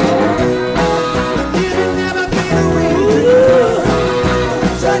daydream. You've never been away. Ooh,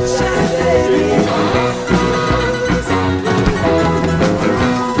 sunshine daydream.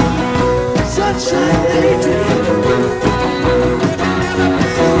 Sunshine daydream. Never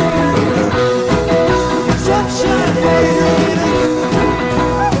been away. Sunshine daydream.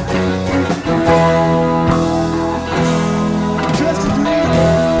 Just a dream.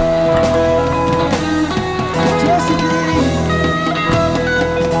 Just a dream.